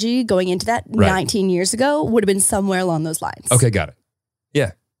strategy going into that 19 years ago would have been somewhere along those lines. Okay, got it.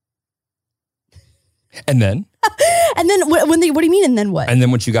 Yeah. And then? And then what do you mean? And then what? And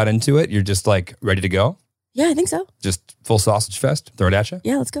then once you got into it, you're just like ready to go? Yeah, I think so. Just full sausage fest? Throw it at you?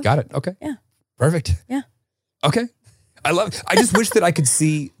 Yeah, let's go. Got it. Okay. Yeah. Perfect. Yeah. Okay. I just wish that I could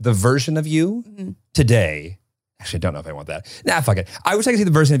see the version of you today. Actually, I don't know if I want that. Nah, fuck it. I wish I could see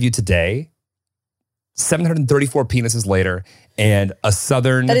the version of you today, 734 penises later, and a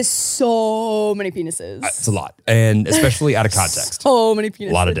southern... That is so many penises. It's a lot. And especially out of context. So many penises.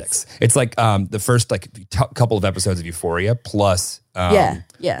 A lot of dicks. It's like the first like couple of episodes of Euphoria plus...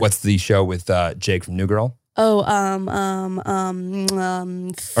 What's the show with Jake from New Girl? Oh, or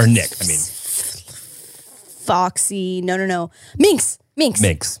Nick, I mean. Foxy. No. Minx.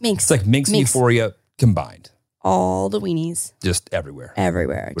 It's like Minx and Euphoria combined. All the weenies. Just everywhere.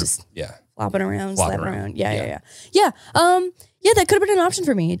 Just yeah. Flopping around, slapping around. Yeah. Yeah, that could have been an option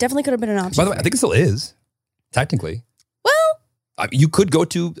for me. It definitely could have been an option. By the way, I think it still is, technically. Well, you could go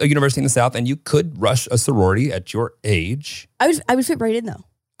to a university in the South and you could rush a sorority at your age. I would fit right in though.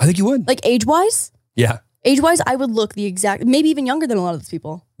 I think you would. Like age-wise? Yeah. Age-wise, I would look the exact, maybe even younger than a lot of those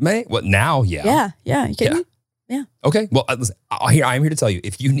people. Well, now, yeah. Yeah. You kidding me? Yeah. Okay. Well, listen, I'm here to tell you,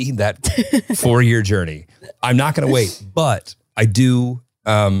 if you need that 4-year journey, I'm not going to wait, but I do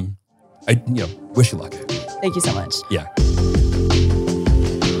I wish you luck. Thank you so much. Yeah.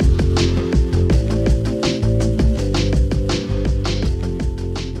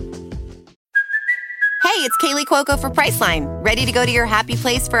 Hey, it's Kaylee Cuoco for Priceline. Ready to go to your happy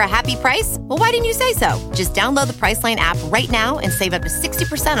place for a happy price? Well, why didn't you say so? Just download the Priceline app right now and save up to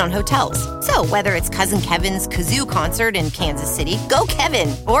 60% on hotels. So whether it's Cousin Kevin's Kazoo Concert in Kansas City, go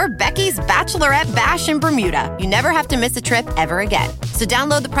Kevin, or Becky's Bachelorette Bash in Bermuda, you never have to miss a trip ever again. So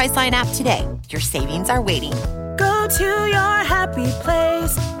download the Priceline app today. Your savings are waiting. Go to your happy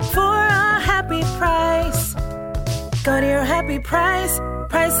place for a happy price. Go to your happy price,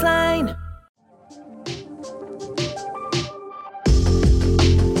 Priceline.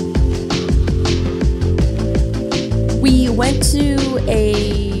 We went to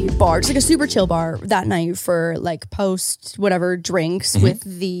a bar, just like a super chill bar that night for like post whatever drinks with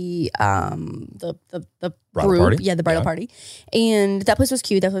the Bridal group. party? Yeah, the bridal party. And that place was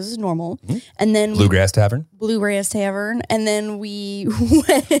cute. That place was normal. And then Bluegrass Tavern. Bluegrass Tavern. And then we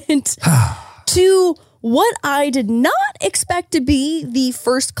went to what I did not expect to be the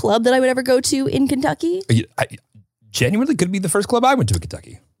first club that I would ever go to in Kentucky. I genuinely could be the first club I went to in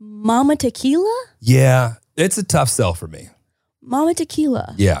Kentucky. Mama Tequila? Yeah, it's a tough sell for me. Mama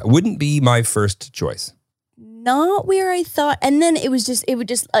Tequila. Yeah, it wouldn't be my first choice. Not where I thought. And then it would just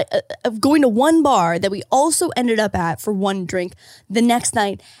going to one bar that we also ended up at for one drink the next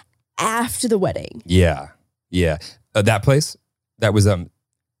night after the wedding. Yeah. That place, that was,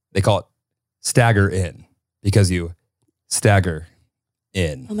 they call it Stagger Inn because you stagger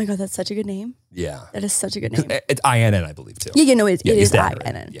in. Oh my God, that's such a good name. Yeah. That is such a good name. It's INN, I believe, too. Yeah, it you is stagger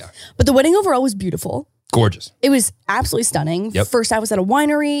INN. Yeah. But the wedding overall was beautiful. Gorgeous. It was absolutely stunning. Yep. First, I was at a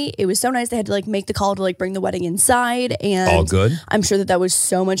winery. It was so nice. They had to like make the call to like bring the wedding inside, and all good. I'm sure that was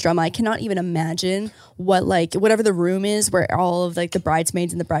so much drama. I cannot even imagine what like whatever the room is where all of like the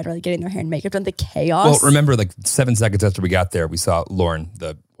bridesmaids and the bride are like getting their hair and makeup done. The chaos. Well, remember, like 7 seconds after we got there, we saw Lauren,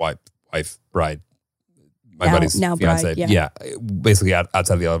 the wife bride. My buddy's fiance. Bride, yeah. Basically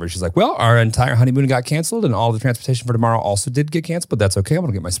outside of the elevator, she's like, well, our entire honeymoon got canceled and all the transportation for tomorrow also did get canceled, but that's okay. I'm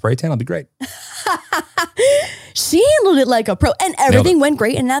going to get my spray tan. I'll be great. She handled it like a pro, and everything went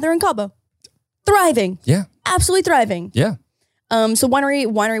great, and now they're in Cabo. Thriving. Yeah. Absolutely thriving. Yeah. So winery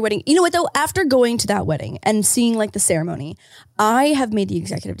wedding. You know what though? After going to that wedding and seeing like the ceremony, I have made the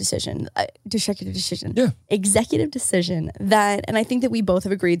executive decision that, and I think that we both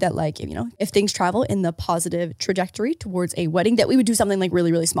have agreed that like, if things travel in the positive trajectory towards a wedding, that we would do something like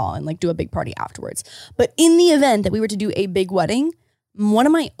really, really small and like do a big party afterwards. But in the event that we were to do a big wedding, one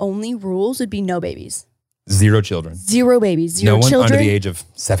of my only rules would be no babies. 0 children. 0 babies. 0 no children. one under the age of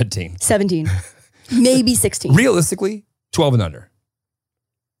 17. 17. Maybe 16. Realistically, 12 and under.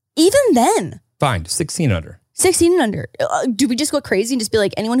 Even then. Fine, 16 under. 16 and under. Do we just go crazy and just be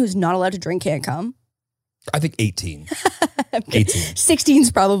like, anyone who's not allowed to drink can't come? I think 18. 18. 16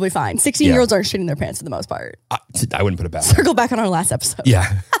 is probably fine. 16-year-olds aren't shitting their pants for the most part. I wouldn't put it back. Circle back on our last episode.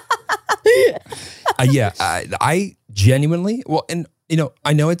 Yeah. I genuinely, well, and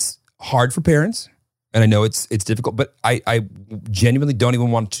I know it's hard for parents and I know it's difficult, but I genuinely don't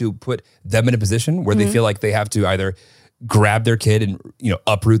even want to put them in a position where they feel like they have to either grab their kid and,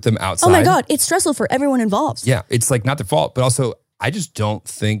 uproot them outside. Oh my God. It's stressful for everyone involved. Yeah. It's like not their fault, but also I just don't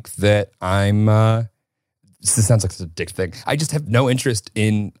think that I'm, this sounds like such a dick thing. I just have no interest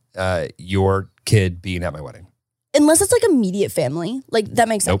in your kid being at my wedding. Unless it's like immediate family. Like that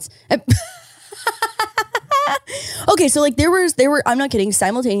makes sense. Okay, so like there were, I'm not kidding,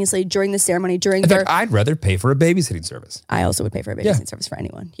 simultaneously during the ceremony, In fact, I'd rather pay for a babysitting service. I also would pay for a babysitting service for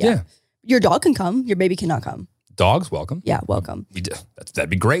anyone. Yeah. Your dog can come, your baby cannot come. Dogs, welcome. Yeah, welcome. That'd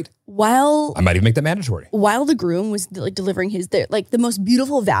be great. While I might even make that mandatory. While the groom was like delivering the most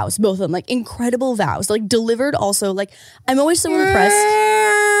beautiful vows, both of them, like incredible vows, like delivered also, like I'm always so impressed.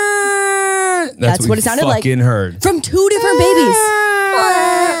 That's what it sounded like. Heard. From 2 different babies.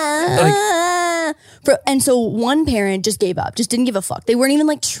 And so one parent just gave up, just didn't give a fuck. They weren't even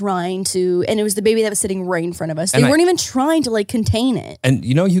like trying to, and it was the baby that was sitting right in front of us. They weren't even trying to like contain it. And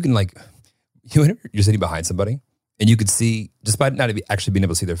you can like, you're sitting behind somebody and you could see, despite not actually being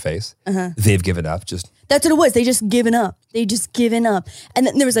able to see their face, they've given up. That's what it was. They just given up. And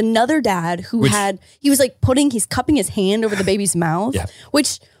then there was another dad who he was like he's cupping his hand over the baby's mouth,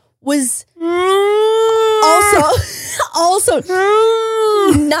 which was also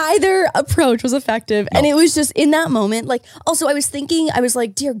neither approach was effective. No. And it was just in that moment, like, also I was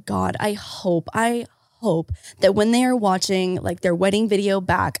like, dear God, I hope that when they are watching like their wedding video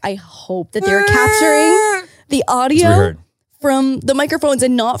back, I hope that they're capturing the audio from the microphones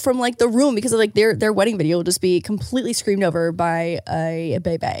and not from like the room because of like their wedding video will just be completely screamed over by a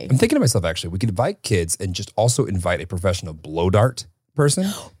baby. I'm thinking to myself, actually, we could invite kids and just also invite a professional blow dart person.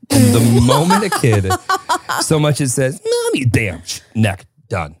 And the moment a kid so much as says, "Mommy, damn, neck,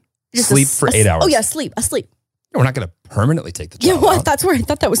 done." Just sleep for 8 hours. Oh yeah, asleep. No, we're not going to permanently take the child Yeah, well, out. that's where I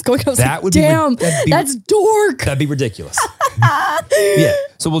thought that was going. I was That like, would damn, be that's dork. That'd be ridiculous. Yeah.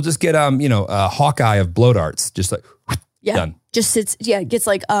 So we'll just get a Hawkeye of blow darts, just like done. Just sits, gets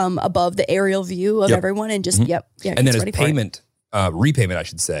like above the aerial view of everyone and just and then as ready for it. payment, repayment, I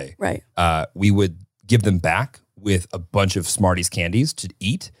should say, Right. We would give them back with a bunch of Smarties candies to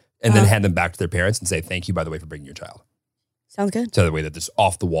eat, and then hand them back to their parents and say, "Thank you, by the way, for bringing your child." Sounds good. So the way that it's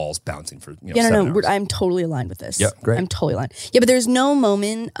off the walls bouncing for No, 7 hours. I'm totally aligned with this. Yeah, great. I'm totally aligned. Yeah, but there's no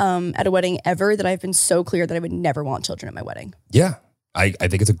moment at a wedding ever that I've been so clear that I would never want children at my wedding. Yeah. I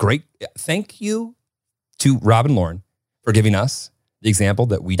think it's a great thank you to Rob and Lauren for giving us the example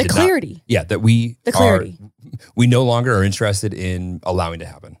that we The did clarity. not. Yeah, that we The clarity. we no longer are interested in allowing to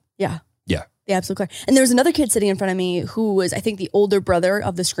happen. Yeah. Yeah. Yeah, absolutely. And there was another kid sitting in front of me who was, I think, the older brother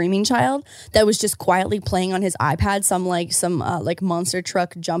of the screaming child that was just quietly playing on his iPad some monster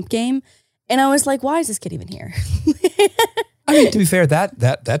truck jump game. And I was like, why is this kid even here? I mean, to be fair,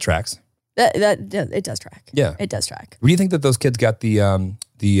 that tracks. That it does track. Yeah. It does track. Where do you think that those kids got the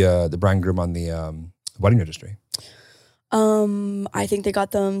bride and groom on the wedding registry? I think they got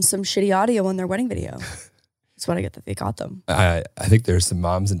them some shitty audio on their wedding video. That's what I get that they got them. I think there's some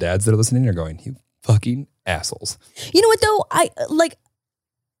moms and dads that are listening and are going, "You fucking assholes." You know what though? I like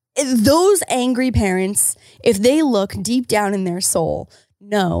those angry parents, if they look deep down in their soul,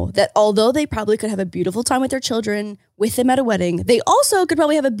 know that although they probably could have a beautiful time with their children with them at a wedding, they also could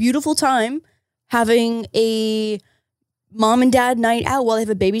probably have a beautiful time having a mom and dad night out while they have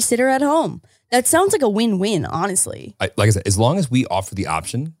a babysitter at home. That sounds like a win-win, honestly. Like I said, as long as we offer the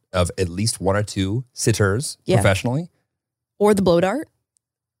option of at least 1 or 2 sitters professionally. Or the blow dart.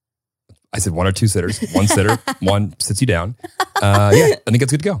 I said 1 or 2 sitters, 1 sitter, 1 sits you down. I think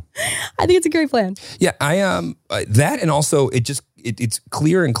it's good to go. I think it's a great plan. Yeah, that, and also it's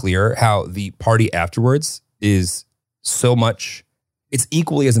clear and clear how the party afterwards is so much, it's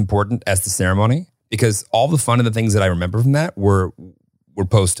equally as important as the ceremony, because all the fun and the things that I remember from that were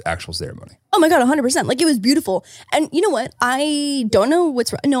post actual ceremony. Oh my God, 100%. Like it was beautiful. And you know what? I don't know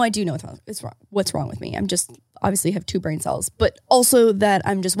what's wrong. No, I do know what's wrong with me. I'm just obviously have 2 brain cells, but also that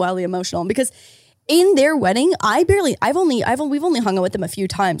I'm just wildly emotional because in their wedding, we've only hung out with them a few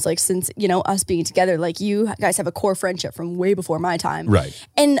times, like since, us being together, like you guys have a core friendship from way before my time. Right.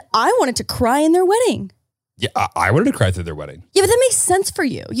 And I wanted to cry in their wedding. Yeah, I wanted to cry through their wedding. Yeah, but that makes sense for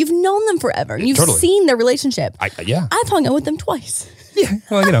you. You've known them forever. You've seen their relationship. I've hung out with them twice. Yeah,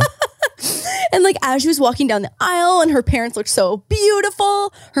 well, And like as she was walking down the aisle and her parents looked so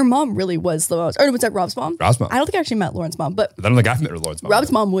beautiful. Her mom really was the most, or was that Rob's mom? Rob's mom. I don't think I actually met Lauren's mom, but I don't think I've met Lauren's mom.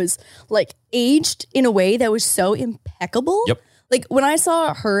 Rob's mom was like aged in a way that was so impeccable. Yep. Like when I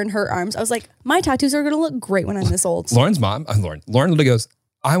saw her in her arms, I was like, my tattoos are going to look great when I'm this old. Lauren's mom, Lauren literally goes,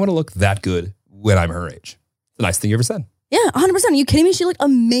 "I want to look that good when I'm her age." The nicest thing you ever said. Yeah, 100%. Are you kidding me? She looked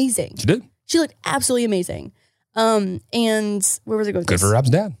amazing. She did. She looked absolutely amazing. And where was it going? Good for Rob's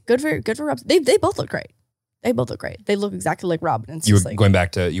dad. Good for Rob's. They both look great. They both look great. They look exactly like Rob. And it's You were just like, going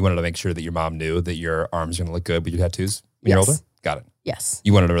back to, you wanted to make sure that your mom knew that your arms are going to look good with your tattoos when you're older? Got it. Yes.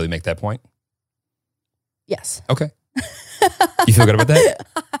 You wanted to really make that point? Yes. Okay. You feel good about that?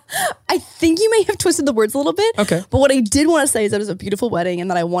 I think you may have twisted the words a little bit. Okay. But what I did want to say is that it was a beautiful wedding and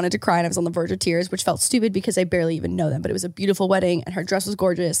that I wanted to cry and I was on the verge of tears, which felt stupid because I barely even know them. But it was a beautiful wedding and her dress was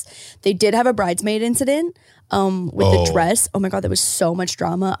gorgeous. They did have a bridesmaid incident with the dress. Oh my God, there was so much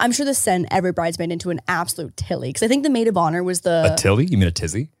drama. I'm sure this sent every bridesmaid into an absolute tilly because I think the maid of honor was the... A tilly? You mean a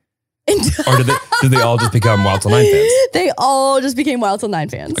tizzy? Or did they all just become Wild Till 9 fans? They all just became Wild Till 9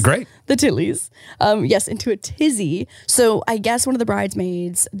 fans. Great. The Tillies. Yes, into a tizzy. So I guess one of the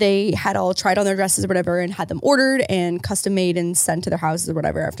bridesmaids, they had all tried on their dresses or whatever and had them ordered and custom made and sent to their houses or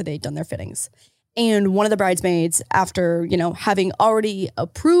whatever after they'd done their fittings. And one of the bridesmaids, after, having already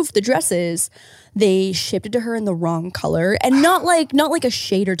approved the dresses, they shipped it to her in the wrong color and not like a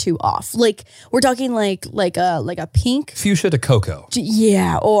shade or 2 off. Like we're talking like a pink fuchsia to cocoa.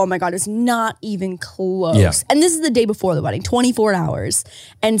 Yeah. Oh my God. It's not even close. Yeah. And this is the day before the wedding, 24 hours.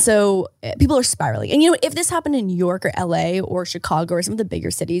 And so people are spiraling. And if this happened in New York or LA or Chicago or some of the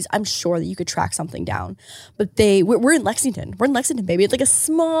bigger cities, I'm sure that you could track something down. But we're in Lexington. We're in Lexington, baby. It's like a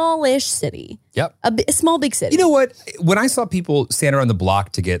smallish city. Yep. A small, big city. You know what? When I saw people stand around the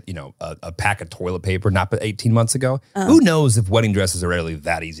block to get, a pack of toilet paper, not but 18 months ago, who knows if wedding dresses are really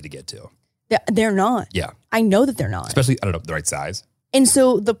that easy to get to? They're not. Yeah. I know that they're not. Especially, I don't know, the right size. And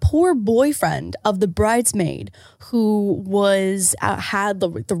so the poor boyfriend of the bridesmaid who was had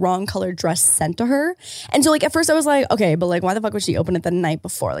the wrong colored dress sent to her. And so like at first I was like, okay, but like why the fuck would she open it the night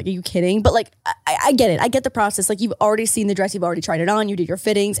before? Like, are you kidding? But like I get it. I get the process. Like you've already seen the dress, you've already tried it on, you did your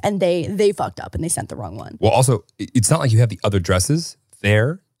fittings, and they fucked up and they sent the wrong one. Well, also, it's not like you have the other dresses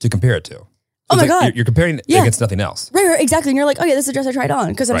there to compare it to. Oh my God. You're comparing it against nothing else. Right, exactly. And you're like, oh yeah, this is the dress I tried on.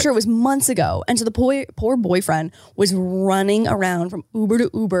 Because I'm Right. sure it was months ago. And so the poor boyfriend was running around from Uber to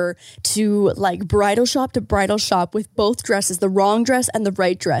Uber to like bridal shop to bridal shop with both dresses, the wrong dress and the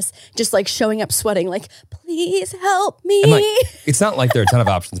right dress, just like showing up sweating, like, please help me. And like, it's not like there are a ton of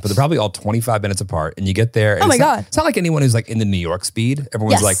options, but they're probably all 25 minutes apart. And you get there. And Oh my it's not- God. It's not like anyone who's like in the New York speed.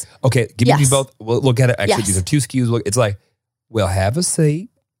 Everyone's Yes. like, okay, give me Yes. both. We'll look at it. Actually, Yes. these are two SKUs. It's like, we'll have a seat.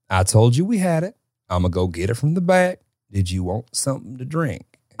 I told you we had it. I'm going to go get it from the back. Did you want something to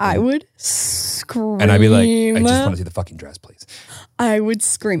drink? I would scream. And I'd be like, I just want to see the fucking dress, please. I would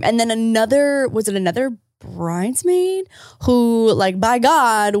scream. And then another bridesmaid who, like, by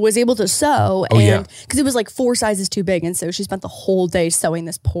God, was able to sew. Oh, yeah. Because it was like 4 sizes too big. And so she spent the whole day sewing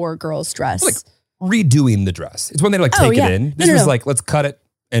this poor girl's dress. Like redoing the dress. It's when they like Oh, take yeah. it in. No, This no, was no. like, let's cut it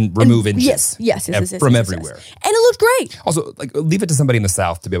and remove inches. Yes, from yes. everywhere. And it looked great. Also, like leave it to somebody in the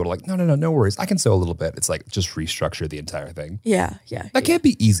South to be able to like, no worries. I can sew a little bit. It's like just restructure the entire thing. Yeah. That can't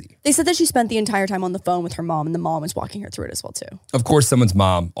be easy. They said that she spent the entire time on the phone with her mom, and the mom was walking her through it as well too. Of course, someone's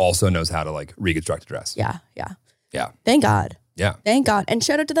mom also knows how to like reconstruct a dress. Yeah. Yeah. Thank God. Yeah. Thank God. And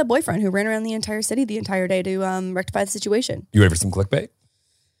shout out to that boyfriend who ran around the entire city the entire day to rectify the situation. You ready for some clickbait?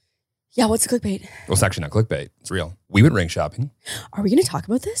 Yeah, what's the clickbait? Well, it's actually not clickbait. It's real. We went ring shopping. Are we going to talk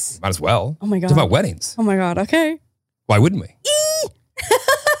about this? Might as well. Oh my God. It's about weddings. Oh my God. Okay. Why wouldn't we?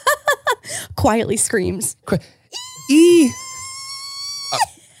 Quietly screams.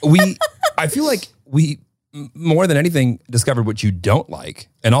 I feel like we more than anything discovered what you don't like,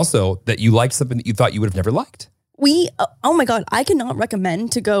 and also that you liked something that you thought you would have never liked. Oh my God, I cannot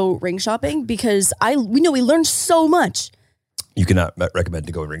recommend to go ring shopping because we learned so much. You cannot recommend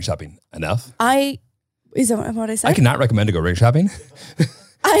to go ring shopping enough. Is that what I said? I cannot recommend to go ring shopping.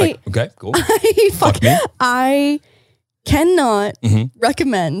 Okay, cool. Fuck me. I cannot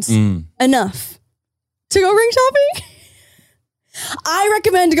recommend enough to go ring shopping. I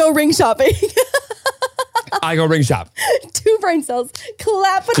recommend to go ring shopping. I go ring shop. 2 brain cells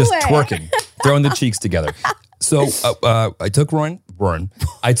clapping Just away. twerking, throwing the cheeks together. So I took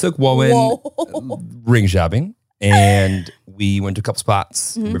I took Wowen ring shopping, and we went to a couple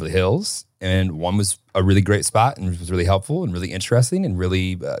spots in Beverly Hills, and one was a really great spot and was really helpful and really interesting and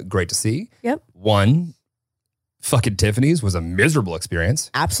really great to see. Yep. One, fucking Tiffany's was a miserable experience.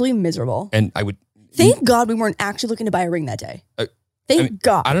 Absolutely miserable. And I would... Thank God we weren't actually looking to buy a ring that day. Thank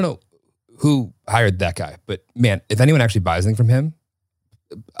God. I don't know who hired that guy, but man, if anyone actually buys anything from him,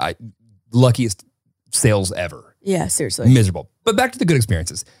 luckiest sales ever. Yeah, seriously. Miserable. But back to the good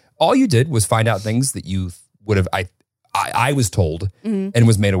experiences. All you did was find out things that you would have, I was told and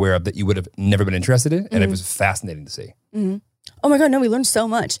was made aware of that you would have never been interested in. And it was fascinating to see. Oh my God, no, we learned so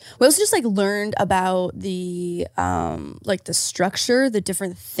much. We also just like learned about the the structure, the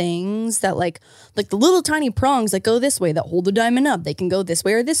different things that like the little tiny prongs that go this way that hold the diamond up. They can go this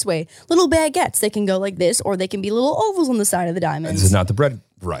way or this way. Little baguettes, they can go like this, or they can be little ovals on the side of the And diamonds. this is not the bread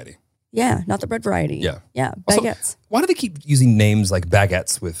variety. Yeah, not the bread variety. Yeah. Yeah, Also, baguettes. why do they keep using names like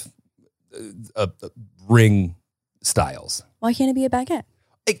baguettes with ring styles? Why can't it be a baguette?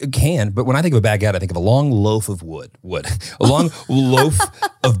 It can, but when I think of a baguette, I think of a long loaf of wood, a long loaf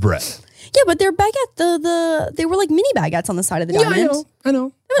of bread. Yeah, but they're baguette. They were like mini baguettes on the side of the diamond. I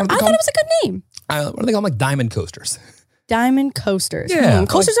know. I thought it was a good name. What do they call them? Like diamond coasters. Diamond coasters. Yeah.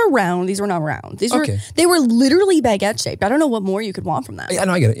 Coasters are round. These were not round. They were literally baguette shaped. I don't know what more you could want from that. I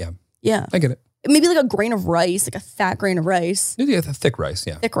know, I get it, yeah. Yeah. I get it. Maybe like a grain of rice, like a fat grain of rice. Yeah, the thick rice,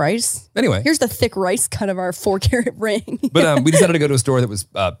 yeah. Thick rice. Anyway. Here's the thick rice cut of our 4-carat ring. But we decided to go to a store that was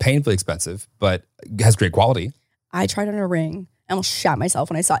painfully expensive, but has great quality. I tried on a ring. I almost shat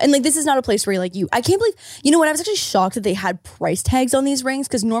myself when I saw it. And like, this is not a place where I can't believe, you know what? I was actually shocked that they had price tags on these rings,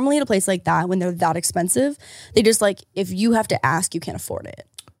 because normally at a place like that, when they're that expensive, they just like, if you have to ask, you can't afford it.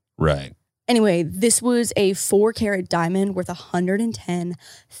 Right. Anyway, this was a 4-carat diamond worth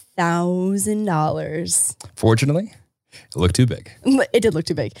 $110,000. Fortunately, it looked too big. It did look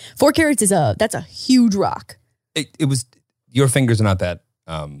too big. 4 carats that's a huge rock. It was, your fingers are not that,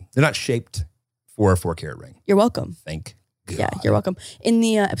 they're not shaped for a 4-carat ring. You're welcome. Thank God. Yeah, you're welcome. In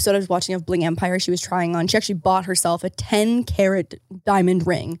the episode I was watching of Bling Empire, she was trying on, she actually bought herself a 10-carat diamond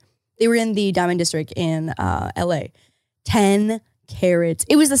ring. They were in the Diamond District in LA. 10 carats.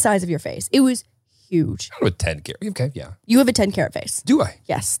 It was the size of your face. It was huge. With 10 carat. Okay, yeah. You have a 10 carat face. Do I?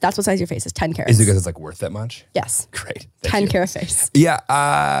 Yes, that's what size your face is. 10 carats. Is it because it's like worth that much? Yes. Great. 10 carat face. Yeah,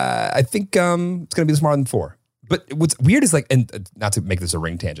 I think it's gonna be smaller than 4. But what's weird is like, and not to make this a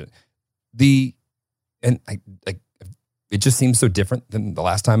ring tangent, it just seems so different than the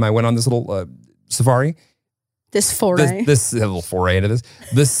last time I went on this little safari. This foray. This little foray into this.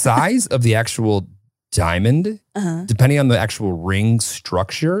 The size of the actual diamond, depending on the actual ring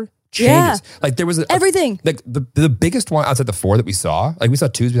structure, changes. Yeah. Like there was everything. Like the biggest one outside the 4 that we saw, like we saw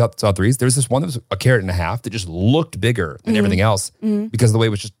 2s, we saw 3s. There was this one that was a carat and a half that just looked bigger than everything else because of the way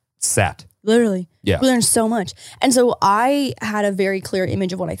it was just set. Literally. Yeah. We learned so much. And so I had a very clear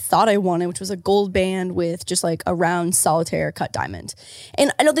image of what I thought I wanted, which was a gold band with just like a round solitaire cut diamond.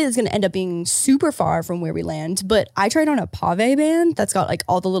 And I don't think it's going to end up being super far from where we land, but I tried on a pave band that's got like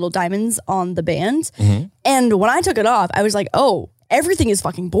all the little diamonds on the band. And when I took it off, I was like, oh, everything is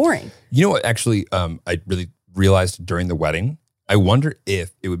fucking boring. You know what, actually, I really realized during the wedding, I wonder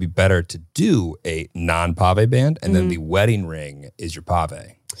if it would be better to do a non-pave band and then the wedding ring is your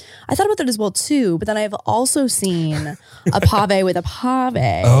pave. I thought about that as well too, but then I've also seen a pave with a pave,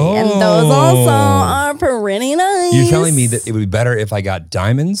 and those also are pretty nice. You're telling me that it would be better if I got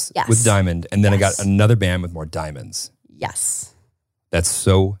diamonds with diamond and then I got Yes. another band with more diamonds. Yes. That's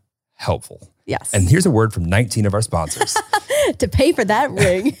so helpful. Yes. And here's a word from 19 of our sponsors. To pay for that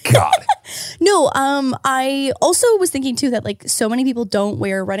ring. God. No, I also was thinking too that like so many people don't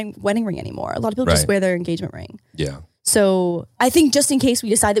wear a wedding ring anymore. A lot of people just Right. wear their engagement ring. Yeah. So I think just in case we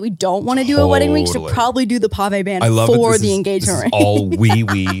decide that we don't want to do a wedding ring, we should Totally. probably do the pave band I love for it. the engagement ring. All we.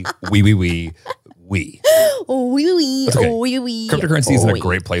 Wee. That's okay. Wee. Cryptocurrency is in a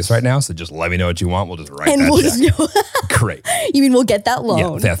great place right now, so just let me know what you want. We'll just write And that we'll check. just Great. You mean we'll get that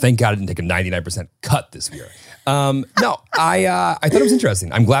loan? Yeah, thank God I didn't take a 99% cut this year. No, I thought it was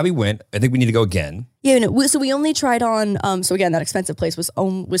interesting. I'm glad we went. I think we need to go again. Yeah, no, so we only tried on. So again, that expensive place was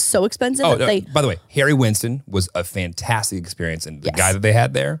so expensive. Oh, that they by the way, Harry Winston was a fantastic experience, and the Yes. guy that they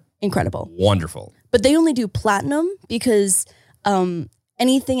had there, incredible. wonderful. But they only do platinum because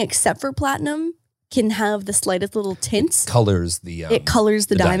anything except for platinum can have the slightest little tints. Colors the It colors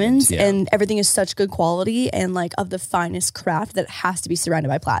the diamonds, yeah. and everything is such good quality and like of the finest craft that it has to be surrounded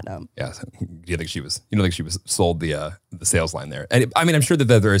by platinum. Yeah, so you think she was? You don't think she was sold the sales line there? And I mean, I'm sure that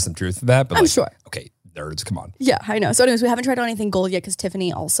there is some truth to that, but I'm like, sure. Okay, nerds, come on. Yeah, I know. So anyways, we haven't tried on anything gold yet because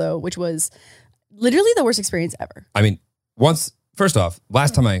Tiffany also, which was literally the worst experience ever. I mean, first off,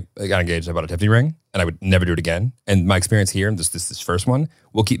 last time I got engaged, I bought a Tiffany ring, and I would never do it again. And my experience here, and this first one,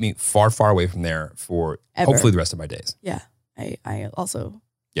 will keep me far, far away from there for Ever. hopefully the rest of my days. Yeah, I also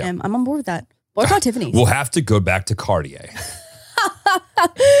Yeah. I'm on board with that. Boycott Tiffany. We'll have to go back to Cartier.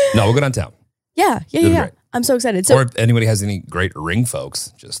 No, we'll go downtown. Yeah. It'll be great. I'm so excited. So Or if anybody has any great ring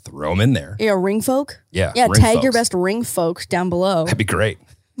folks, just throw them in there. yeah, ring folk. Yeah, Yeah, ring tag your folks. best ring folk down below. That'd be great.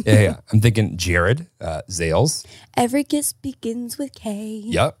 Yeah. I'm thinking Jared, Zales. Every kiss begins with K.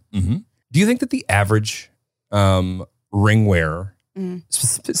 Yep. Mm-hmm. Do you think that the average ring wearer,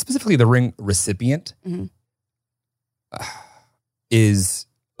 specifically the ring recipient, is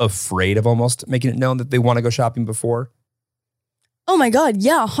afraid of almost making it known that they want to go shopping before? Oh my God.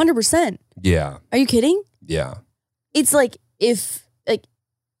 Yeah, 100%. Yeah. Are you kidding? Yeah. It's like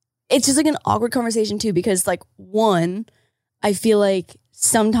it's just like an awkward conversation too, because like one, I feel like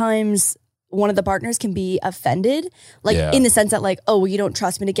sometimes one of the partners can be offended, like Yeah. in the sense that like, oh, well, you don't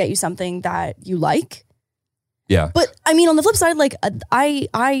trust me to get you something that you like. Yeah. But I mean, on the flip side, like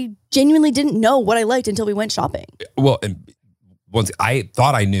I genuinely didn't know what I liked until we went shopping. Well, and once I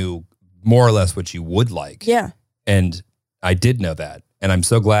thought I knew more or less what you would like. Yeah. And I did know that. And I'm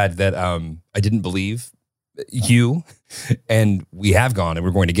so glad that I didn't believe you, and we have gone and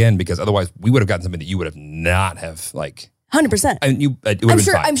we're going again, because otherwise we would have gotten something that you would have not have like 100%. I mean, it would have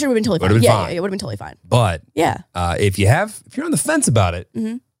been fine. I'm sure it would have been totally Would've fine. been Yeah, fine. yeah, it would have been totally fine. But Yeah. if you're on the fence about it,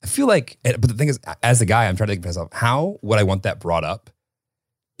 I feel like, but the thing is, as a guy, I'm trying to think to myself, how would I want that brought up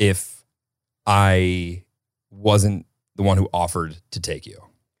if I wasn't the one who offered to take you?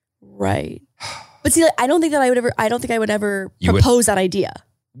 Right. But see, like, I don't think I would ever You would- propose that idea.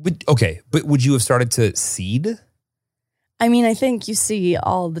 Okay, but would you have started to seed? I mean, I think you see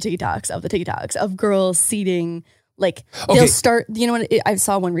all the TikToks of girls seeding. Like Okay. they'll start, you know what? I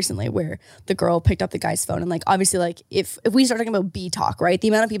saw one recently where the girl picked up the guy's phone, and like obviously, like if we start talking about B talk, right? The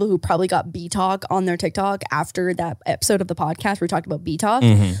amount of people who probably got B talk on their TikTok after that episode of the podcast where we talked about B talk,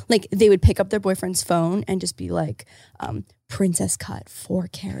 like they would pick up their boyfriend's phone and just be like, princess cut 4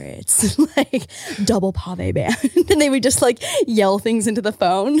 carats, like double pave band, and they would just like yell things into the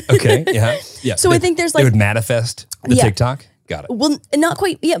phone. Okay, yeah. So I think there's they like would manifest the Yeah. TikTok. Got it. Well, not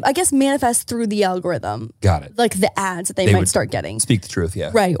quite. Yeah, I guess manifest through the algorithm. Got it. Like the ads that they might start getting. Speak the truth,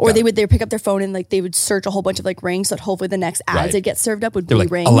 yeah. Right. Or they would pick up their phone and like they would search a whole bunch of like rings so that hopefully the next ads that get served up would be like,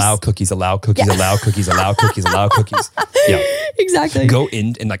 rings. allow cookies, allow cookies, allow cookies, allow cookies, allow cookies. Yeah. Exactly. Go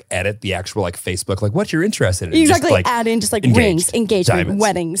in and like edit the actual like Facebook, like what you're interested in. Exactly. Just, like, add in just like engaged, rings, engagement, diamonds.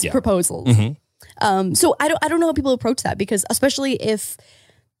 weddings, proposals. So I don't know how people approach that because especially because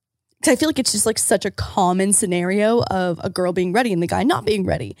I feel like it's just like such a common scenario of a girl being ready and the guy not being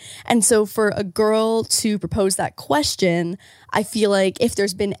ready. And so for a girl to propose that question, I feel like if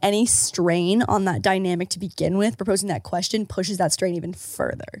there's been any strain on that dynamic to begin with, proposing that question pushes that strain even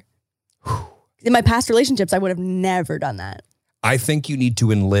further. In my past relationships, I would have never done that. I think you need to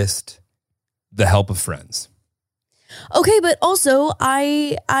enlist the help of friends. Okay, but also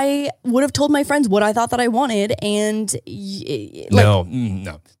I would have told my friends what I thought that I wanted, and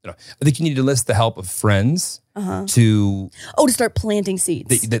No. I think you need to enlist the help of friends to start planting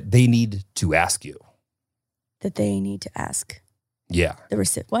seeds that they need to ask you. That they need to ask. Yeah.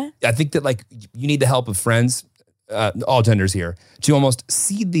 What? I think that like you need the help of friends, all genders here, to almost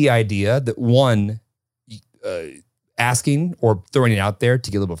seed the idea that one, asking or throwing it out there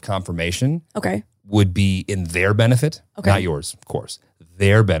to get a little bit of confirmation. Okay. Would be in their benefit, not yours, of course,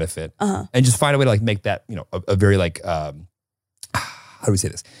 their benefit, and just find a way to like make that, a very like, how do we say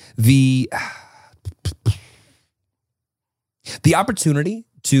this? The opportunity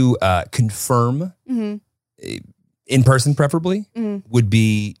to confirm in person, preferably, would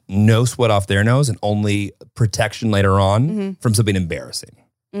be no sweat off their nose and only protection later on from something embarrassing.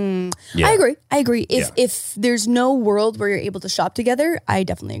 Yeah. I agree. If there's no world where you're able to shop together, I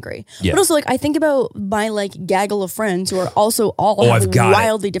definitely agree. Yeah. But also, like, I think about my like gaggle of friends who are also all have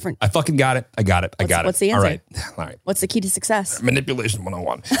wildly different. I fucking got it. I got it. What's the answer? All right. What's the key to success? Manipulation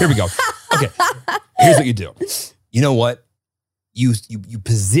 101. Here we go. Okay. Here's what you do. You know what? You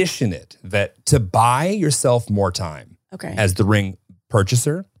position it that to buy yourself more time. Okay. As the ring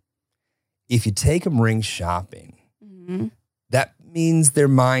purchaser, if you take them ring shopping, that means their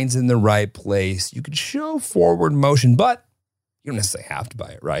mind's in the right place. You could show forward motion, but you don't necessarily have to buy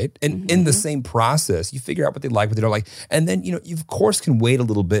it, right? And in the same process, you figure out what they like, what they don't like. And then, you of course can wait a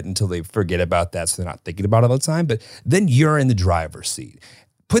little bit until they forget about that so they're not thinking about it all the time. But then you're in the driver's seat.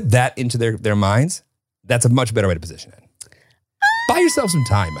 Put that into their minds. That's a much better way to position it. Buy yourself some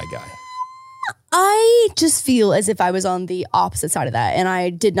time, my guy. I just feel as if I was on the opposite side of that and I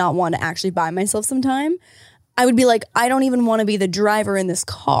did not want to actually buy myself some time. I would be like, I don't even want to be the driver in this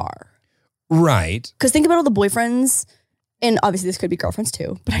car. Right. Because think about all the boyfriends, and obviously this could be girlfriends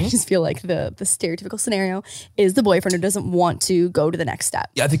too, but I just feel like the stereotypical scenario is the boyfriend who doesn't want to go to the next step.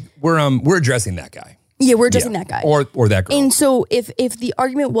 Yeah, I think we're addressing that guy. Yeah, we're addressing that guy. Or that girl. And so if the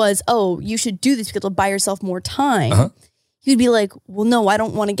argument was, oh, you should do this because you'll buy yourself more time, you'd be like, well, no, I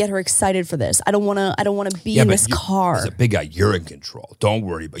don't want to get her excited for this. I don't want to be in this car. As a big guy, you're in control. Don't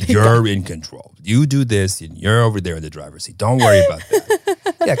worry, but you're in control. You do this and you're over there in the driver's seat. Don't worry about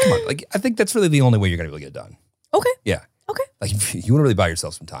that. Yeah, come on. Like, I think that's really the only way you're going to really get it done. Okay. Yeah. Okay. Like, you want to really buy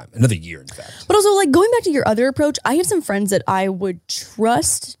yourself some time. Another year, in fact. But also, like, going back to your other approach, I have some friends that I would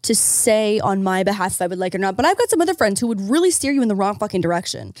trust to say on my behalf if I would like or not. But I've got some other friends who would really steer you in the wrong fucking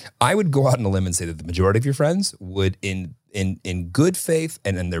direction. I would go out on a limb and say that the majority of your friends would, in good faith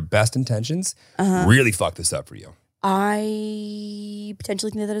and in their best intentions, really fuck this up for you. I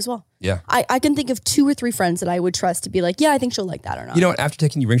potentially think that as well. Yeah. I can think of 2 or 3 friends that I would trust to be like, yeah, I think she'll like that or not. You know what? After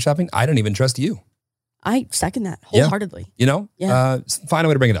taking you ring shopping, I don't even trust you. I second that wholeheartedly. Yeah. You know? Yeah. Find a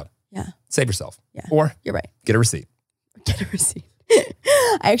way to bring it up. Yeah. Save yourself. Yeah. Or you're right. Get a receipt. Get a receipt.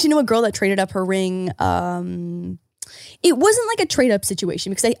 I actually know a girl that traded up her ring. It wasn't like a trade up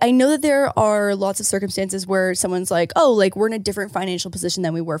situation because I know that there are lots of circumstances where someone's like, oh, like we're in a different financial position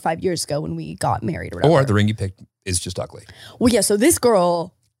than we were 5 years ago when we got married or whatever. Or the ring you picked is just ugly. Well, yeah. So this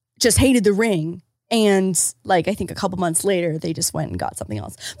girl just hated the ring. And like, I think a couple months later, they just went and got something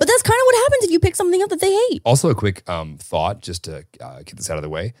else. But that's kind of what happens if you pick something up that they hate. Also a quick thought, just to get this out of the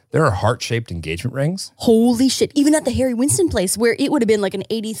way. There are heart-shaped engagement rings. Holy shit. Even at the Harry Winston place where it would have been like an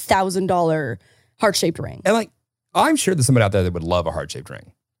 $80,000 heart-shaped ring. And like, I'm sure there's somebody out there that would love a heart-shaped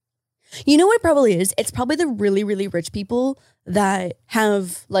ring. You know what it probably is? It's probably the really, really rich people that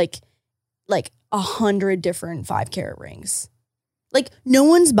have like 100 different 5-carat rings. Like, no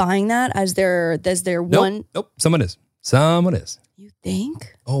one's buying that as their one. Nope. Someone is. You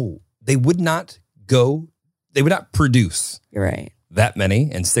think? Oh, they would not produce. You're right. That many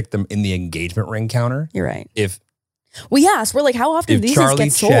and stick them in the engagement ring counter. You're right. Well, yes, we're like, how often do these Charlie,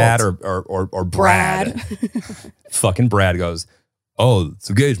 things get sold? Chad, or Brad. Fucking Brad goes, oh, it's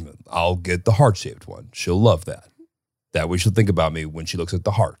engagement. I'll get the heart-shaped one. She'll love that. that we should think about me when she looks at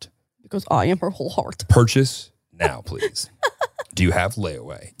the heart. Because I am her whole heart. Purchase now, please. Do you have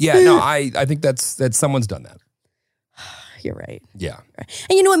layaway? Yeah, no, I think that's someone's done that. You're right. Yeah. And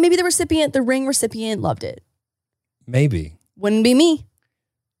you know what? Maybe the ring recipient loved it. Maybe. Wouldn't be me.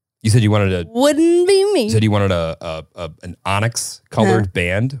 You said you wanted Wouldn't be me. You said you wanted an onyx colored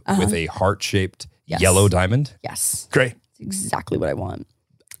band with a heart-shaped yellow diamond? Yes. Great. That's exactly what I want.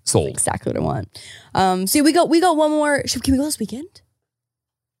 Sold. Exactly what I want. So we got one more. Can we go this weekend?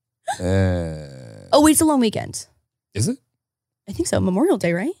 Oh, wait, it's a long weekend. Is it? I think so. Memorial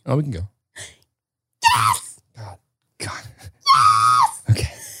Day, right? Oh, we can go. Yes! God. Yes! Okay.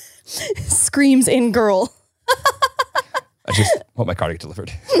 Screams in girl. I just want my car to get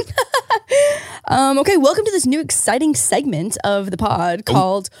delivered. Okay, welcome to this new exciting segment of the pod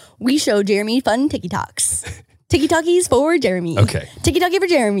called We Show Jeremy Fun TikToks. TikTokies for Jeremy. Okay. TikToki for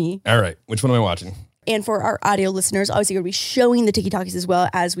Jeremy. All right. Which one am I watching? And for our audio listeners, obviously we're going to be showing the TikTokies as well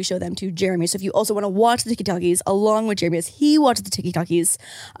as we show them to Jeremy. So if you also want to watch the TikTokies along with Jeremy as he watches the TikTokies,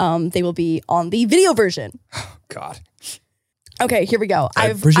 they will be on the video version. Oh, God. Okay, here we go. I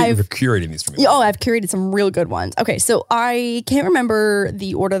appreciate you curating these for me. Oh, I've curated some real good ones. Okay, so I can't remember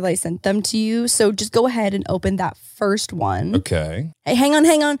the order that I sent them to you. So just go ahead and open that first one. Okay. Hey, hang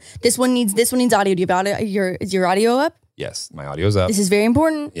on. This one needs audio. Do you have audio? Is your audio up? Yes, my audio's up. This is very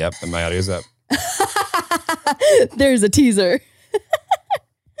important. Yep, and my audio's up. There's a teaser.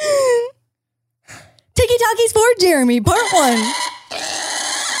 TikTokies for Jeremy, part 1.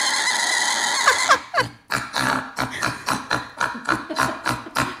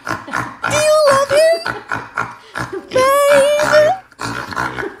 Do you love him? Babe?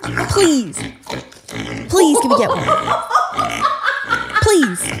 Please, can we get one?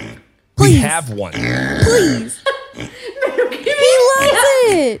 Please. We have one. Please. He loves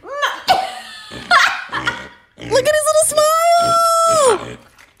it. Look at his little smile.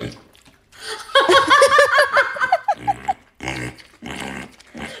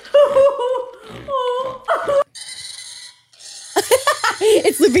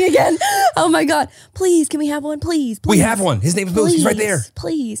 It's looping again. Oh my God. Please, can we have one? Please. We have one. His name is Moose. He's right there.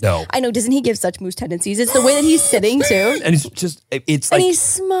 Please. No. I know. Doesn't he give such Moose tendencies? It's the way that he's sitting too. And it's like. And he's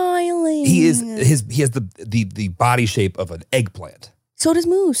smiling. He has the body shape of an eggplant. So does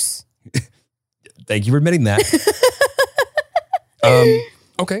Moose. Thank you for admitting that.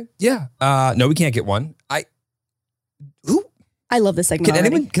 Okay. Yeah. No, we can't get one. I love this segment.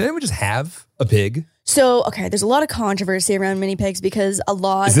 Can anyone just have a pig? So, okay, there's a lot of controversy around mini pigs because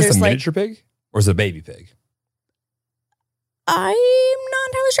Is this a miniature pig or is it a baby pig? I'm not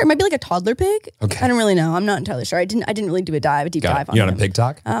entirely sure. It might be like a toddler pig. Okay. I don't really know. I'm not entirely sure. I didn't really do a deep dive on You're on him. a pig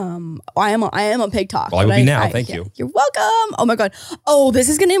talk? I am a pig talk. Well, I will be now. Thank you. You're welcome. Oh my God. Oh, this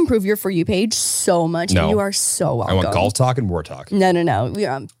is going to improve your For You page so much. No. You are so welcome. I want golf talk and war talk. No. We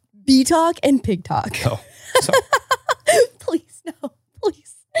are bee talk and pig talk. Oh, Please, no.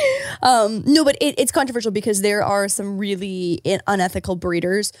 Please. No, but it's controversial because there are some really unethical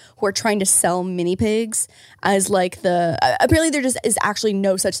breeders who are trying to sell mini pigs as like apparently there just is actually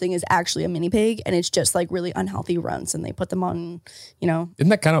no such thing as actually a mini pig, and it's just like really unhealthy runts, and they put them on, Isn't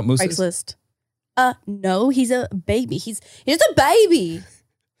that kind of what Moose is? Craigslist. No, he's a baby. He's just a baby.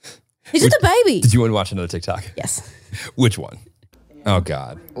 He's just a baby. Did you want to watch another TikTok? Yes. Which one? Oh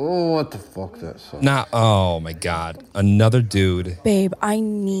God. Oh, what the fuck that sucks. Oh my God. Another dude. Babe, I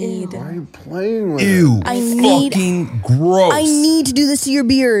need. Why are you playing with Ew. it? Fucking gross. I need to do this to your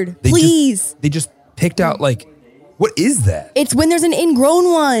beard. Please. They just picked out what is that? It's when there's an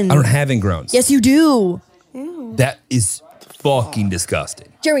ingrown one. I don't have ingrowns. Yes, you do. That is fucking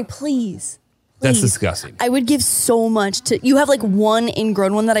disgusting. Jeremy, please. That's disgusting. I would give so much to. You have like one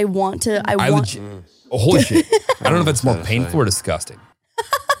ingrown one that I want to. Holy shit. I don't know if it's more painful or disgusting.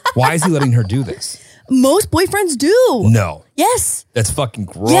 Why is he letting her do this? Most boyfriends do. No. Yes. That's fucking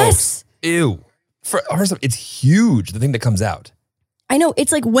gross. Yes. Ew. First off, it's huge, the thing that comes out. I know.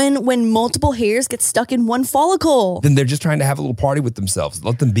 It's like when multiple hairs get stuck in one follicle. Then they're just trying to have a little party with themselves.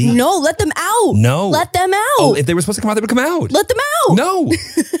 Let them be. No, let them out. No. Let them out. Oh, if they were supposed to come out, they would come out. Let them out. No.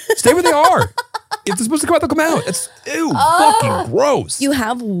 Stay where they are. If they're supposed to come out, they'll come out. It's fucking gross. You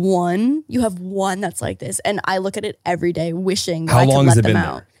have one that's like this, and I look at it every day, wishing that How I could long let has it them been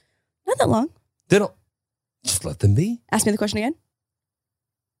out. there? Not that long. They don't. Just let them be. Ask me the question again.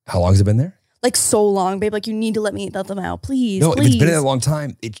 How long has it been there? Like so long, babe. Like you need to let them out, please. No, please. if it's been there a long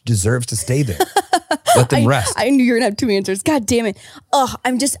time, it deserves to stay there. Let them rest. I knew you were gonna have 2 answers. God damn it. Ugh,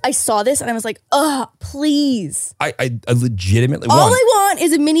 I saw this and I was like, ugh, please. I legitimately All want. I want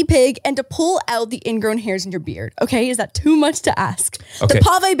is a mini pig and to pull out the ingrown hairs in your beard. Okay, is that too much to ask? Okay.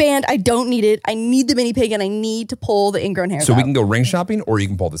 The pave band, I don't need it. I need the mini pig and I need to pull the ingrown hairs So out. we can go ring shopping or you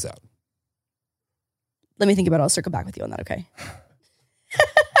can pull this out. Let me think about it. I'll circle back with you on that, okay?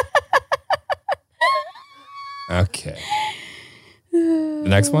 Okay. The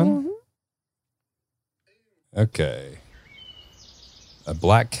next one? Okay. A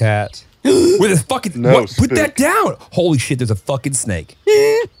black cat with a fucking... No, what? Put spook. that down. Holy shit, there's a fucking snake.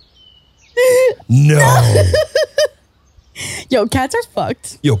 No. Yo, cats are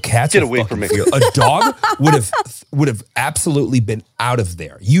fucked. Yo, cats Get are away fucking from me. real. A dog would have absolutely been out of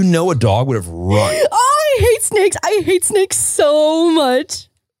there. You know a dog would have run. Oh, I hate snakes. I hate snakes so much.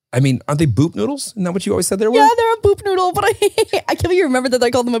 I mean, aren't they boop noodles? Isn't that what you always said they were? Yeah, they're a boop noodle, but I can't believe you remember that I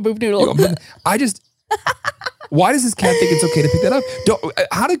called them a boop noodle. I just... Why does this cat think it's okay to pick that up?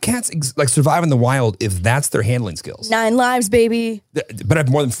 How do cats survive in the wild if that's their handling skills? 9 lives, baby. But I have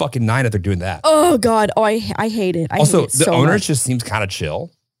more than fucking 9 if they're doing that. Oh, God. Oh, I hate it. I Also, hate it the so owner much. just seems kind of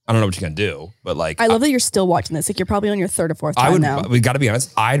chill. I don't know what you're going to do, but I love that you're still watching this. Like, you're probably on your 3rd or 4th time now. We got to be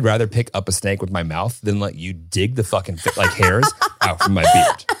honest. I'd rather pick up a snake with my mouth than let you dig the fucking hairs out from my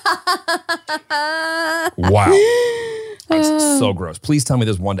beard. Wow. That's so gross. Please tell me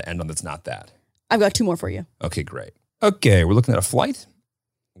there's one to end on that's not that. I've got 2 more for you. Okay, great. Okay, we're looking at a flight.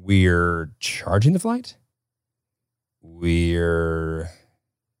 We're charging the flight. We're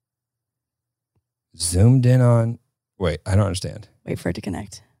zoomed in on... Wait, I don't understand. Wait for it to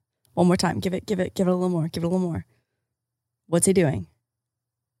connect. One more time. Give it a little more. Give it a little more. What's he doing?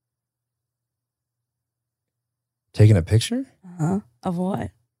 Taking a picture? Of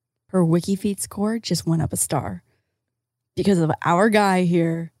what? Her WikiFeet score just went up a star. Because of our guy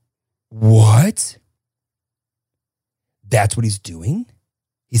here. What? That's what he's doing?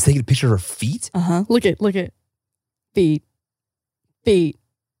 He's taking a picture of her feet? Look at. Feet.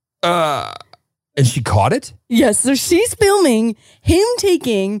 And she caught it? Yes, so she's filming him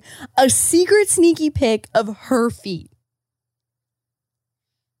taking a secret sneaky pic of her feet.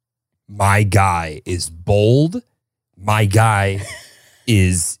 My guy is bold. My guy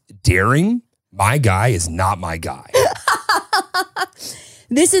is daring. My guy is not my guy.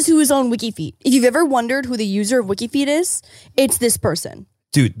 This is who is on WikiFeet. If you've ever wondered who the user of WikiFeet is, it's this person.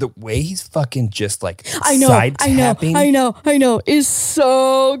 Dude, the way he's fucking just I know. Is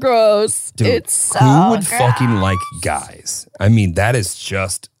so gross. Dude, it's so who would gross. fucking like guys? I mean, that is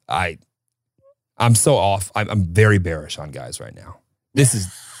just I'm so off. I'm very bearish on guys right now. This is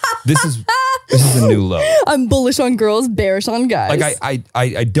a new low. I'm bullish on girls, bearish on guys. Like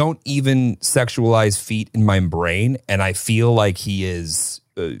I don't even sexualize feet in my brain, and I feel like he is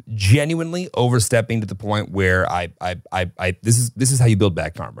genuinely overstepping to the point where this is how you build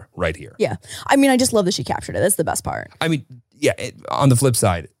back karma right here. Yeah. I mean, I just love that she captured it. That's the best part. I mean, yeah. On the flip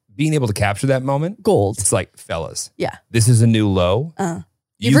side, being able to capture that moment, gold. It's like, fellas, yeah, this is a new low. You've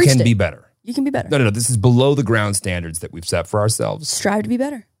You reached can it. be better. You can be better. No. This is below the ground standards that we've set for ourselves. Strive to be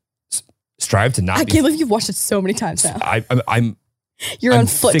better. Strive to not. I be can't believe you've watched it so many times now. You're on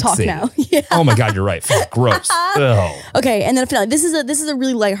foot talk fixated. now. Yeah. Oh my God, you're right. Gross. Ugh. Okay, and then finally, this is a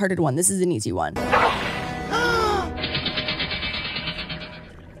really lighthearted one. This is an easy one.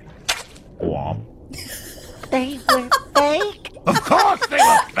 They were fake. Of course they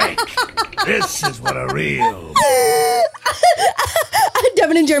were fake. This is what a real...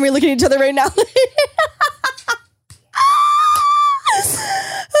 Devin and Jeremy are looking at each other right now.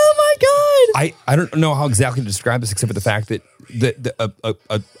 Oh my God. I don't know how exactly to describe this except for the fact that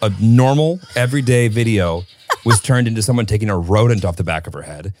a normal everyday video was turned into someone taking a rodent off the back of her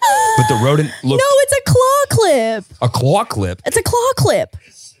head. But the rodent looked... No, it's a claw clip. A claw clip? It's a claw clip.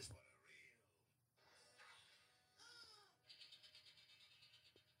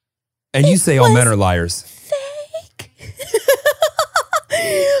 And you say all men are liars.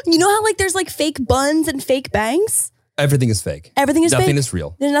 You know how there's fake buns and fake bangs? Everything is fake. Everything is Nothing fake. is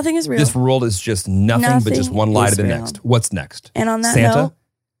real. Nothing is real. This world is just nothing but just Nothing one lie is to the real. next. What's next? And on that Santa? note,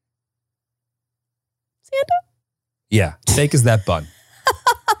 Yeah, fake as that bun.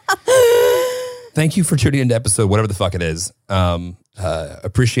 Thank you for tuning into episode whatever the fuck it is.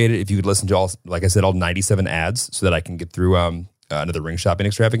 Appreciate it if you could listen to all, like I said, all 97 ads so that I can get through another ring shopping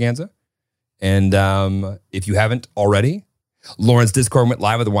extravaganza. And if you haven't already, Lauren's Discord went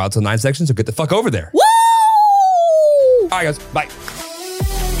live with the Wild Till 9 section, so get the fuck over there. Woo! All right, guys. Bye.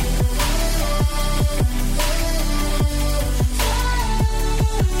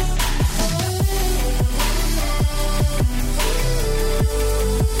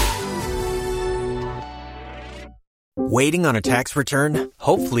 Waiting on a tax return?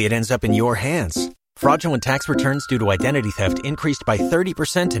 Hopefully it ends up in your hands. Fraudulent tax returns due to identity theft increased by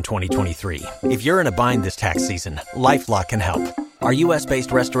 30% in 2023. If you're in a bind this tax season, LifeLock can help. Our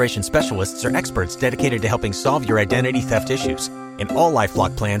U.S.-based restoration specialists are experts dedicated to helping solve your identity theft issues. And all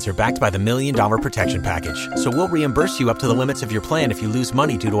LifeLock plans are backed by the $1 Million Protection Package. So we'll reimburse you up to the limits of your plan if you lose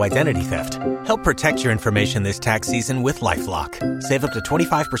money due to identity theft. Help protect your information this tax season with LifeLock. Save up to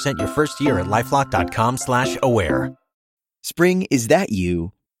 25% your first year at LifeLock.com/aware. Spring, is that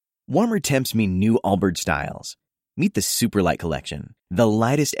you? Warmer temps mean new Allbirds styles. Meet the Superlight Collection, the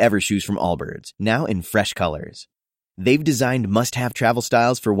lightest ever shoes from Allbirds, now in fresh colors. They've designed must-have travel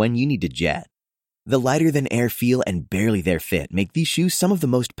styles for when you need to jet. The lighter-than-air feel and barely-there fit make these shoes some of the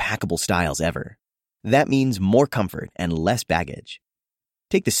most packable styles ever. That means more comfort and less baggage.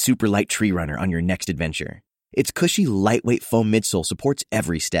 Take the Superlight Tree Runner on your next adventure. Its cushy, lightweight foam midsole supports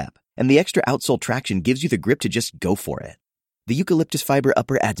every step, and the extra outsole traction gives you the grip to just go for it. The eucalyptus fiber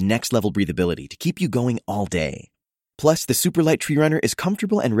upper adds next-level breathability to keep you going all day. Plus, the Superlight Tree Runner is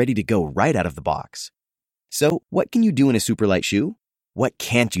comfortable and ready to go right out of the box. So, what can you do in a Superlight shoe? What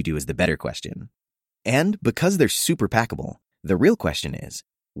can't you do is the better question. And because they're super packable, the real question is,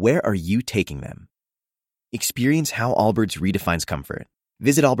 where are you taking them? Experience how Allbirds redefines comfort.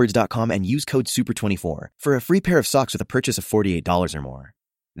 Visit allbirds.com and use code SUPER24 for a free pair of socks with a purchase of $48 or more.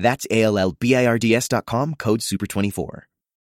 That's ALLBIRDS.com, code SUPER24.